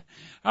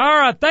 All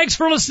right. Thanks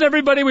for listening,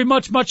 everybody. We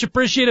much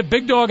appreciate it.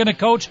 Big Dog and the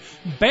Coach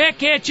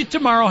back at you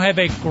tomorrow. Have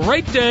a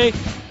great day.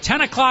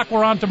 10 o'clock,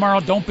 we're on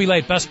tomorrow. Don't be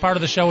late. Best part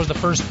of the show is the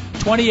first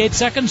 28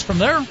 seconds. From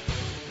there,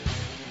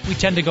 we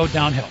tend to go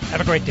downhill.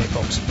 Have a great day,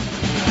 folks.